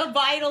tent with a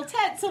vinyl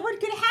tent, someone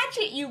could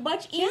hatchet you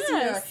much easier.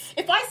 Yes.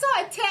 If I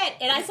saw a tent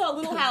and I saw a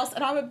little house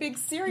and I'm a big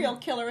serial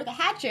killer with a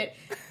hatchet,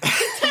 the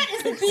tent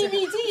is the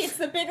BBD. It's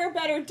the bigger,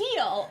 better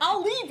deal.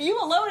 I'll leave you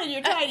alone in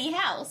your tiny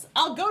house.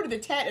 I'll go to the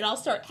tent and I'll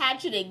start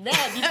hatcheting them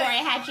before I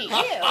hatchet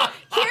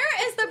you. Here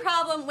is the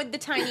problem with the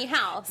tiny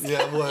house.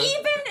 Yeah, what?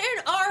 Even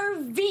an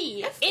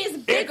RV is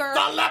bigger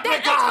than a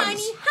leprechauns!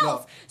 tiny house.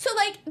 No. So,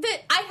 like,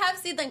 I have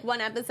seen, like, one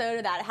episode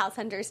of that House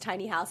Hunters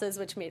Tiny Houses,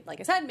 which, like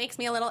I said, makes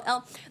me a little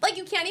ill. Like,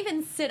 you can't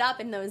even sit up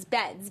in those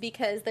beds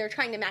because they're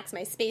trying to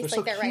maximize space.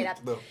 They're they're so right cute, up.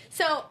 though.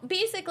 So,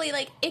 basically,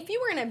 like, if you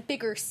were in a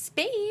bigger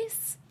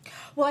space...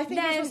 Well, I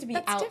think then you're supposed to be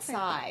that's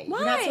outside. different. You're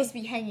not Why? supposed to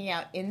be hanging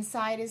out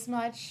inside as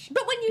much.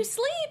 But when you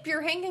sleep,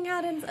 you're hanging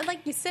out and,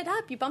 like, you sit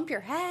up, you bump your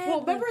head.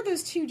 Well, remember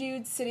those two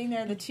dudes sitting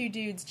there, the two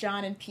dudes,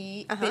 John and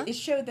Pete? It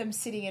showed them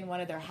sitting in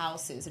one of their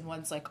houses, and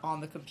one's, like,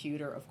 on the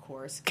computer, of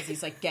course, because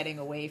he's, like, getting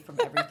away from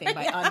everything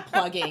by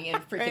unplugging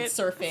and freaking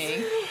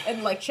surfing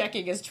and, like,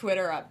 checking his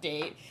Twitter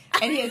update.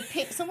 And he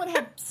had someone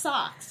had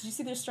socks. Did you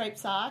see their striped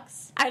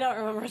socks? I don't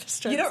remember the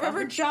striped You don't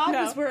remember John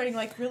No. was wearing,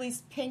 like, really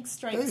pink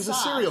striped socks? He's a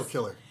serial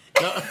killer.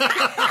 No,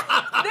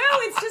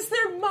 it's just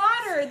they're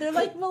modern. They're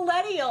like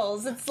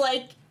millennials. It's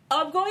like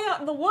I'm going out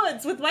in the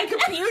woods with my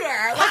computer,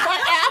 like my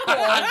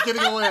Apple, I'm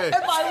getting away.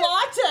 and my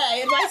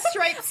latte, and my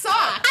striped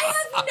socks. I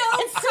have no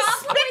It's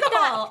problem with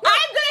despicable. that.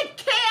 I'm gonna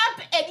camp,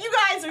 and you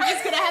guys are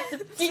just gonna have to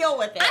deal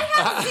with it. I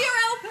have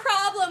zero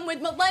problem with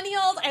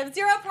millennials. I have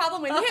zero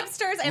problem with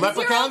hipsters. I have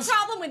Leprechauns? zero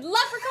problem with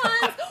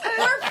leprechauns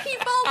or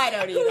people I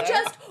don't who either.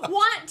 just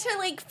want to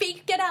like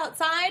fake get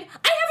outside.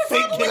 I have a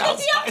Fake problem get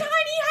with the outside.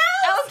 tiny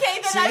house. Okay,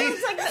 then that See?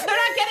 looks like they're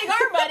not getting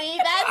our money.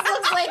 That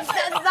looks like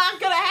that's not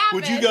gonna happen.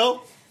 Would you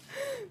go?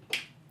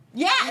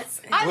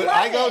 Yes, Would love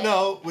I go? it.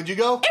 No. Would you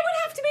go? It would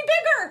have to be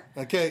bigger.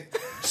 Okay.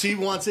 She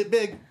wants it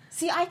big.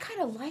 See, I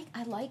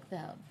like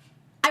them.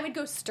 I would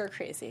go stir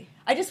crazy.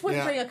 I just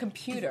wouldn't Yeah. bring a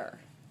computer.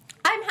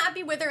 I'm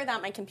happy with or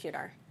without my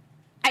computer.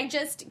 I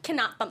just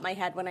cannot bump my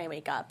head when I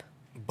wake up.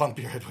 Bump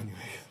your head when you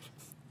wake up.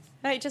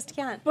 I just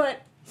can't.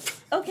 But,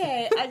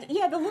 okay,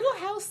 the little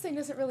house thing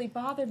doesn't really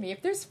bother me.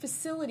 If there's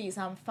facilities,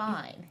 I'm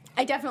fine.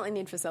 I definitely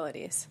need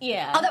facilities.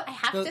 Yeah. Although I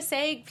have to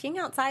say, being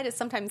outside is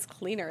sometimes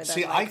cleaner than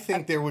See, like, I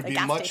think there would a be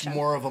gas much station.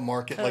 more of a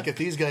market. Like if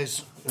these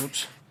guys,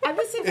 oops. I'm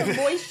just in for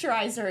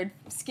moisturizer and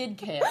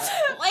skincare.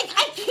 Like,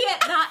 I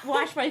can't not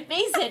wash my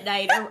face at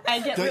night or I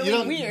get really You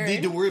don't weird.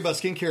 need to worry about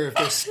skincare if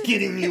they're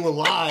skinning you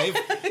alive.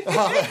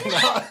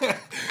 I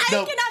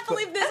cannot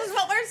believe this is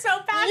what we're so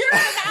passionate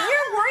about.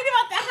 You're worried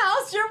about the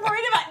house. You're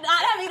worried about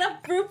not having enough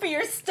room for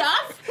your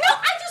stuff. No,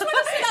 I just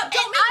want to sit up.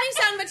 Don't make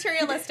me sound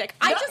materialistic.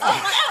 I just want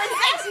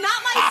it's not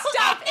my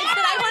stuff. It's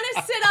that I want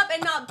to sit up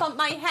and not bump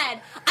my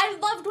head. I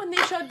loved when they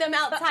showed them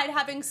outside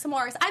having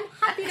s'mores. I'm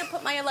happy to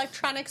put my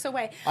electronics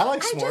away. I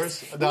like s'mores.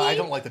 just No, I need-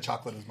 don't like the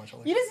chocolate as much. I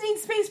like You just need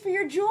space for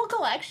your jewel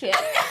collection.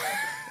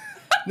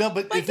 No,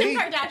 but Like if they, Kim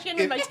Kardashian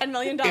with my $10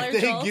 million if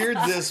they jewels. geared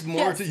this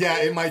more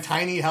to, in my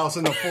tiny house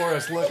in the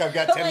forest, look, I've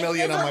got 10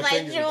 million on my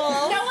fingers. No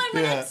one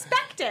would Yeah.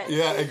 expect it.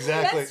 Yeah,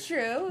 exactly. That's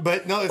true.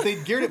 But no, if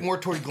they geared it more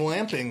toward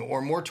glamping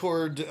or more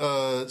toward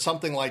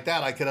something like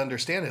that, I could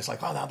understand it. It's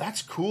like, oh, now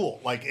that's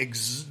cool. Like Even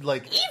tree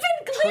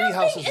glamping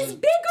houses is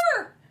and-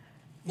 bigger.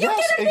 You Yes,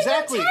 get a bigger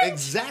exactly, tent.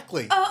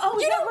 exactly. You don't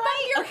bump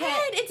your Okay,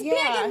 head. It's yeah.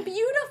 big and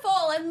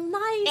beautiful and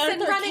nice And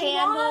and their running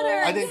candles.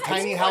 water. I think Yes,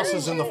 tiny it's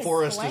houses in the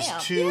gorgeous. forest is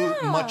Glam. too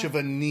Yeah. much of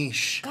a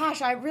niche.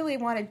 Gosh, I really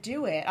want to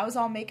do it. I was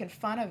all making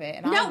fun of it.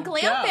 And I No, would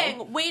glamping,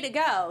 go. way to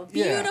go.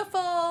 Yeah.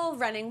 Beautiful,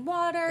 running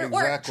water, Exactly.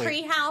 or a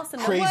tree house in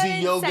the Crazy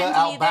woods. yoga send me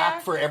out back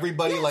there. for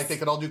everybody. Yes. Like they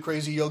could all do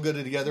crazy yoga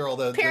together, all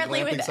the Apparently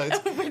glamping with, sites.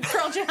 with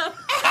Pearl Jam. So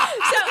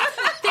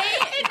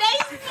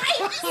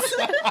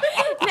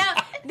now,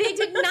 they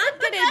did not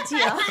get a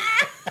deal.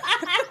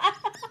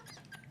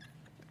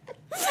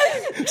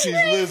 She's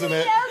losing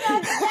it.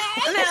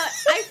 No,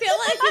 I feel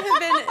like we have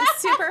been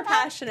super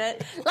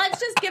passionate. Let's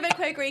just give a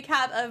quick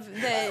recap of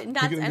the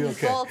nuts gonna and be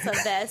okay. bolts of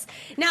this.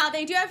 Now,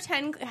 they do have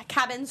 10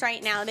 cabins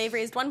right now. They've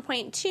raised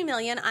 $1.2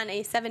 million on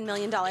a $7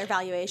 million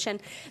valuation.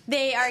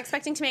 They are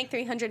expecting to make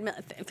 $300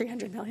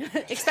 million.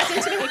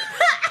 Expecting to make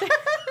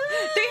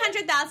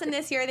 $300,000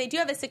 this year. They do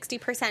have a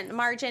 60%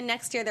 margin.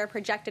 Next year, they're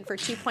projected for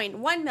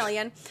 $2.1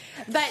 million.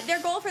 But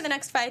their goal for the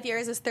next 5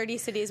 years is 30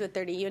 cities with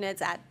 30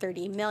 units at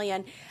 $30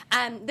 million.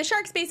 The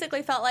Sharks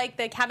basically felt like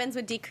the cabins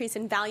would decrease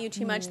in value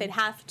too much. They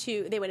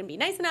wouldn't be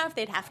nice enough.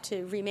 They'd have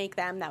to remake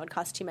them. That would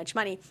cost too much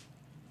money.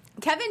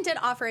 Kevin did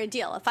offer a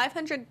deal, a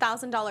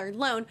 $500,000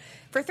 loan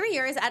for 3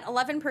 years at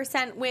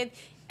 11% with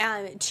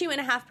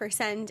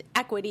 2.5%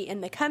 equity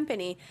in the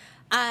company.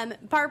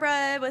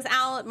 Barbara was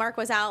out, Mark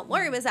was out,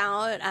 Lori was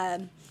out,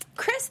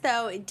 Chris,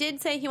 though, did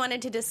say he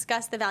wanted to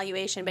discuss the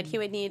valuation, but he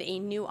would need a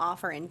new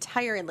offer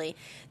entirely.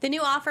 The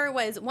new offer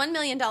was $1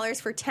 million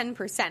for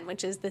 10%,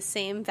 which is the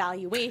same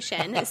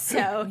valuation.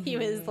 So he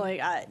was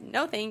like,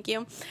 no, thank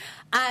you.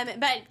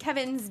 But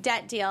Kevin's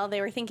debt deal, they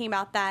were thinking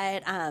about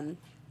that.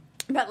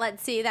 But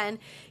let's see then.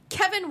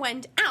 Kevin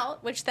went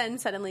out, which then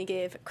suddenly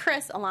gave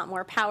Chris a lot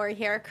more power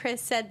here.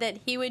 Chris said that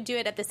he would do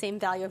it at the same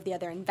value of the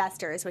other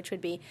investors, which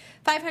would be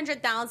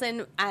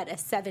 $500,000 at a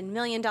 $7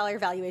 million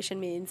valuation,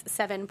 means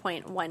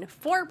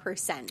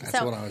 7.14%.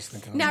 That's what I was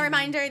thinking. Now,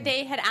 reminder,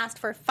 they had asked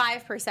for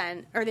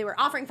 5%, or they were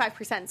offering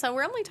 5%, so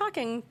we're only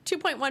talking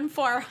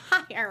 2.14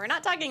 higher. We're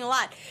not talking a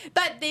lot.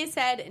 But they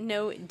said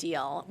no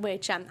deal,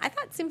 which I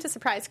thought seemed to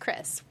surprise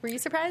Chris. Were you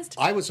surprised?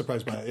 I was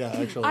surprised by it, yeah,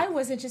 actually. I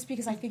wasn't, just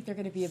because I think they're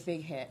going to be a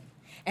big hit.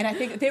 And I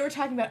think they were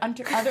talking about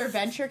other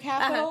venture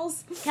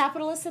capitalists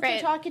that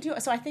they're talking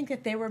to. So I think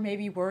that they were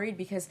maybe worried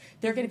because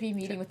they're going to be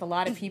meeting with a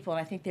lot of people, and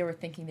I think they were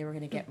thinking they were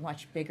going to get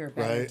much bigger,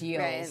 better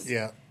deals. Right.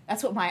 Yeah.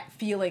 That's what my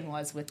feeling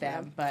was with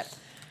them. But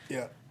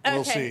yeah,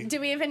 we'll see.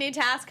 Do we even need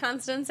to ask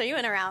Constance? Are you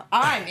in or out?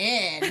 I'm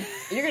in.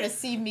 You're going to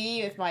see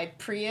me with my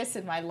Prius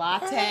and my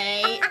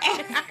latte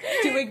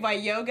doing my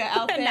yoga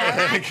out there.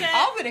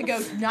 I'm going to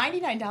go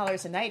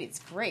 $99 a night. It's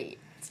great.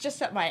 It's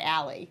just up my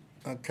alley.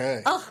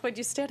 Okay. Oh, would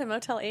you stay at a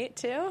Motel 8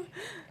 too?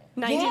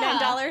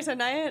 $99 a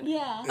night?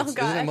 Yeah. Oh, God.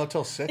 Isn't it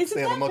Motel 6?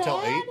 They have a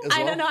Motel 8 as well?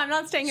 I don't know. I'm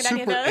not staying at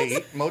any of those. Super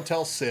 8,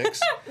 Motel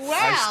 6. Wow.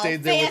 I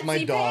stayed there with my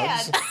fancy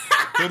dogs. pants.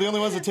 They're the only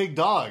ones that take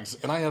dogs,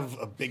 and I have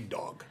a big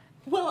dog.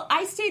 Well,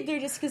 I stayed there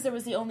just because there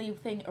was the only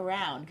thing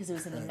around, because it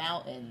was in the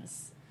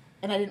mountains.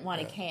 And I didn't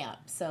want to camp,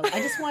 so I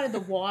just wanted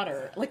the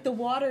water. Like, the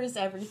water is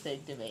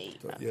everything to me.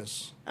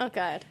 Yes. Oh,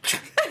 God.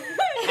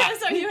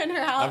 So you in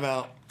her house? I'm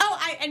out. Oh,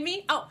 and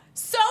me? Oh,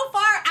 so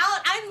far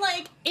out, I'm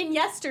like in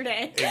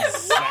yesterday.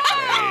 Exactly.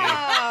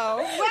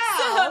 Wow.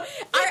 So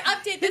our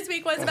update this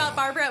week was about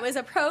Barbara. It was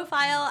a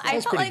profile. I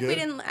felt like we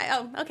didn't.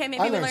 Oh, okay,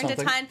 maybe we learned a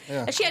ton.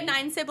 Yeah. She had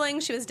 9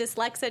 siblings. She was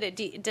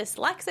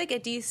dyslexic, a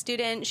D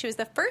student. She was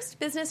the first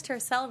business to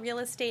sell real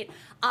estate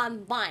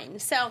online.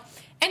 So,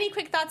 any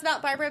quick thoughts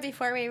about Barbara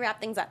before we wrap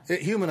things up?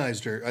 It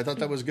humanized her. I thought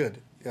that was good.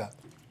 Yeah.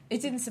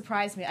 It didn't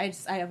surprise me. I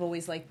have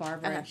always liked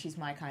Barbara, and she's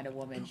my kind of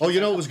woman. Oh, you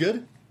know what was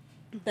good?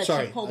 That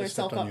Sorry, she pulled I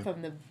herself stepped on up you.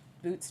 from the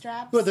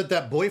bootstraps. Well,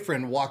 that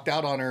boyfriend walked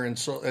out on her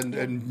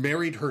and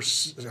married her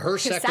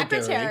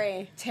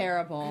secretary.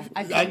 Terrible.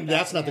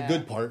 That's not the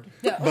good part.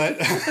 No.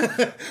 But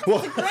What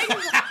was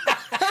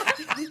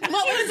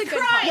the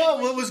good part?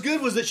 well, what was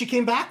good was that she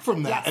came back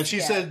from that, Yes, and she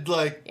said,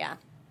 like, Yeah.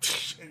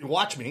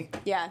 watch me.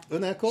 Yeah.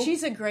 Isn't that cool?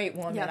 She's a great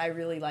woman. Yeah. I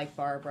really like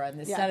Barbara,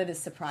 and none of this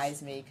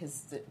surprised me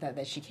because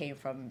that she came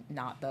from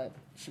not the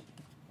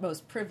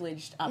most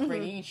privileged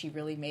upbringing, and she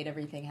really made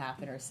everything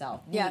happen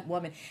herself. Neat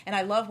woman. And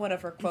I love one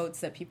of her quotes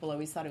that people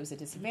always thought it was a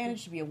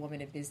disadvantage to be a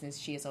woman in business.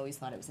 She has always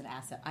thought it was an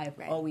asset. I have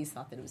always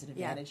thought that it was an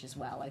advantage as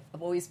well.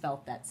 I've always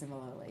felt that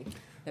similarly.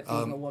 That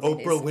being a woman Oprah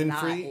is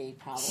not a Winfrey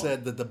problem.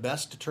 said that the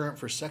best deterrent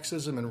for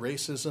sexism and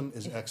racism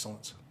is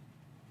excellence.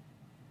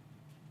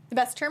 The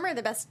best term or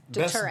the best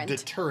deterrent?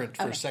 Best deterrent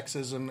for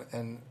sexism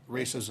and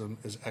racism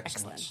is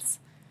excellence.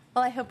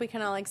 Well, I hope we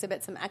can all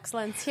exhibit some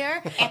excellence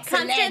here. Excellence.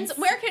 Constance,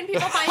 where can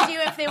people find you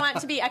if they want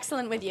to be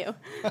excellent with you?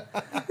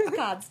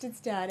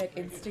 Constance Dunn at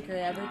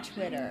Instagram or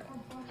Twitter.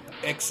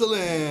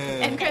 Excellent.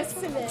 And Chris,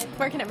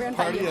 where can everyone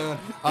find you?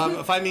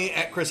 Find me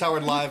at Chris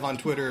Howard Live on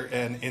Twitter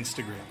and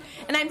Instagram.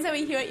 And I'm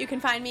Zoe Hewitt. You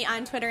can find me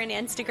on Twitter and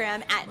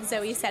Instagram at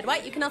Zoe Said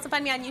What. You can also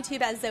find me on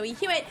YouTube as Zoe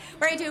Hewitt,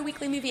 where I do a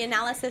weekly movie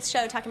analysis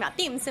show talking about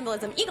themes,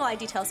 symbolism, eagle-eye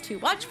details to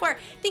watch for.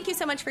 Thank you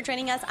so much for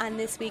joining us on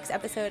this week's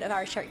episode of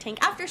our Shark Tank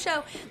After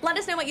Show. Let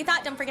us know what you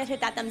thought. Don't forget to hit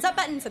that thumbs up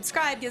button,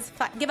 subscribe,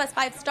 give us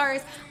 5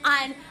 stars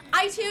on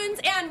iTunes,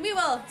 and we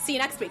will see you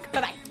next week.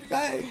 Bye-bye.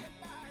 Bye.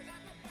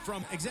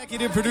 From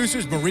executive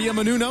producers Maria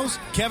Menounos,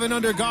 Kevin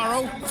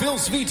Undergaro, Phil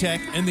Svitek,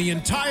 and the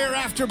entire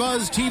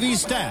AfterBuzz TV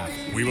staff,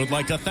 we would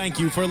like to thank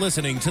you for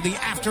listening to the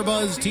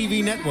AfterBuzz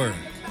TV network.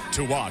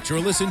 To watch or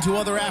listen to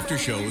other after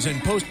shows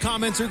and post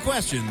comments or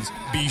questions,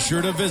 be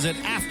sure to visit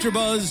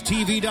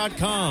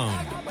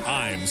AfterBuzzTV.com.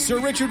 I'm Sir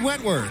Richard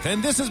Wentworth,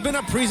 and this has been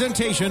a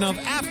presentation of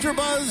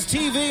AfterBuzz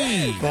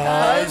TV.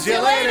 Buzz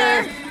you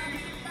later.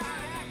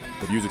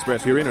 The views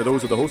expressed herein are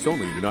those of the hosts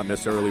only and do not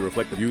necessarily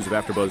reflect the views of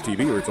AfterBuzz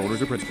TV or its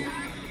owners or principals.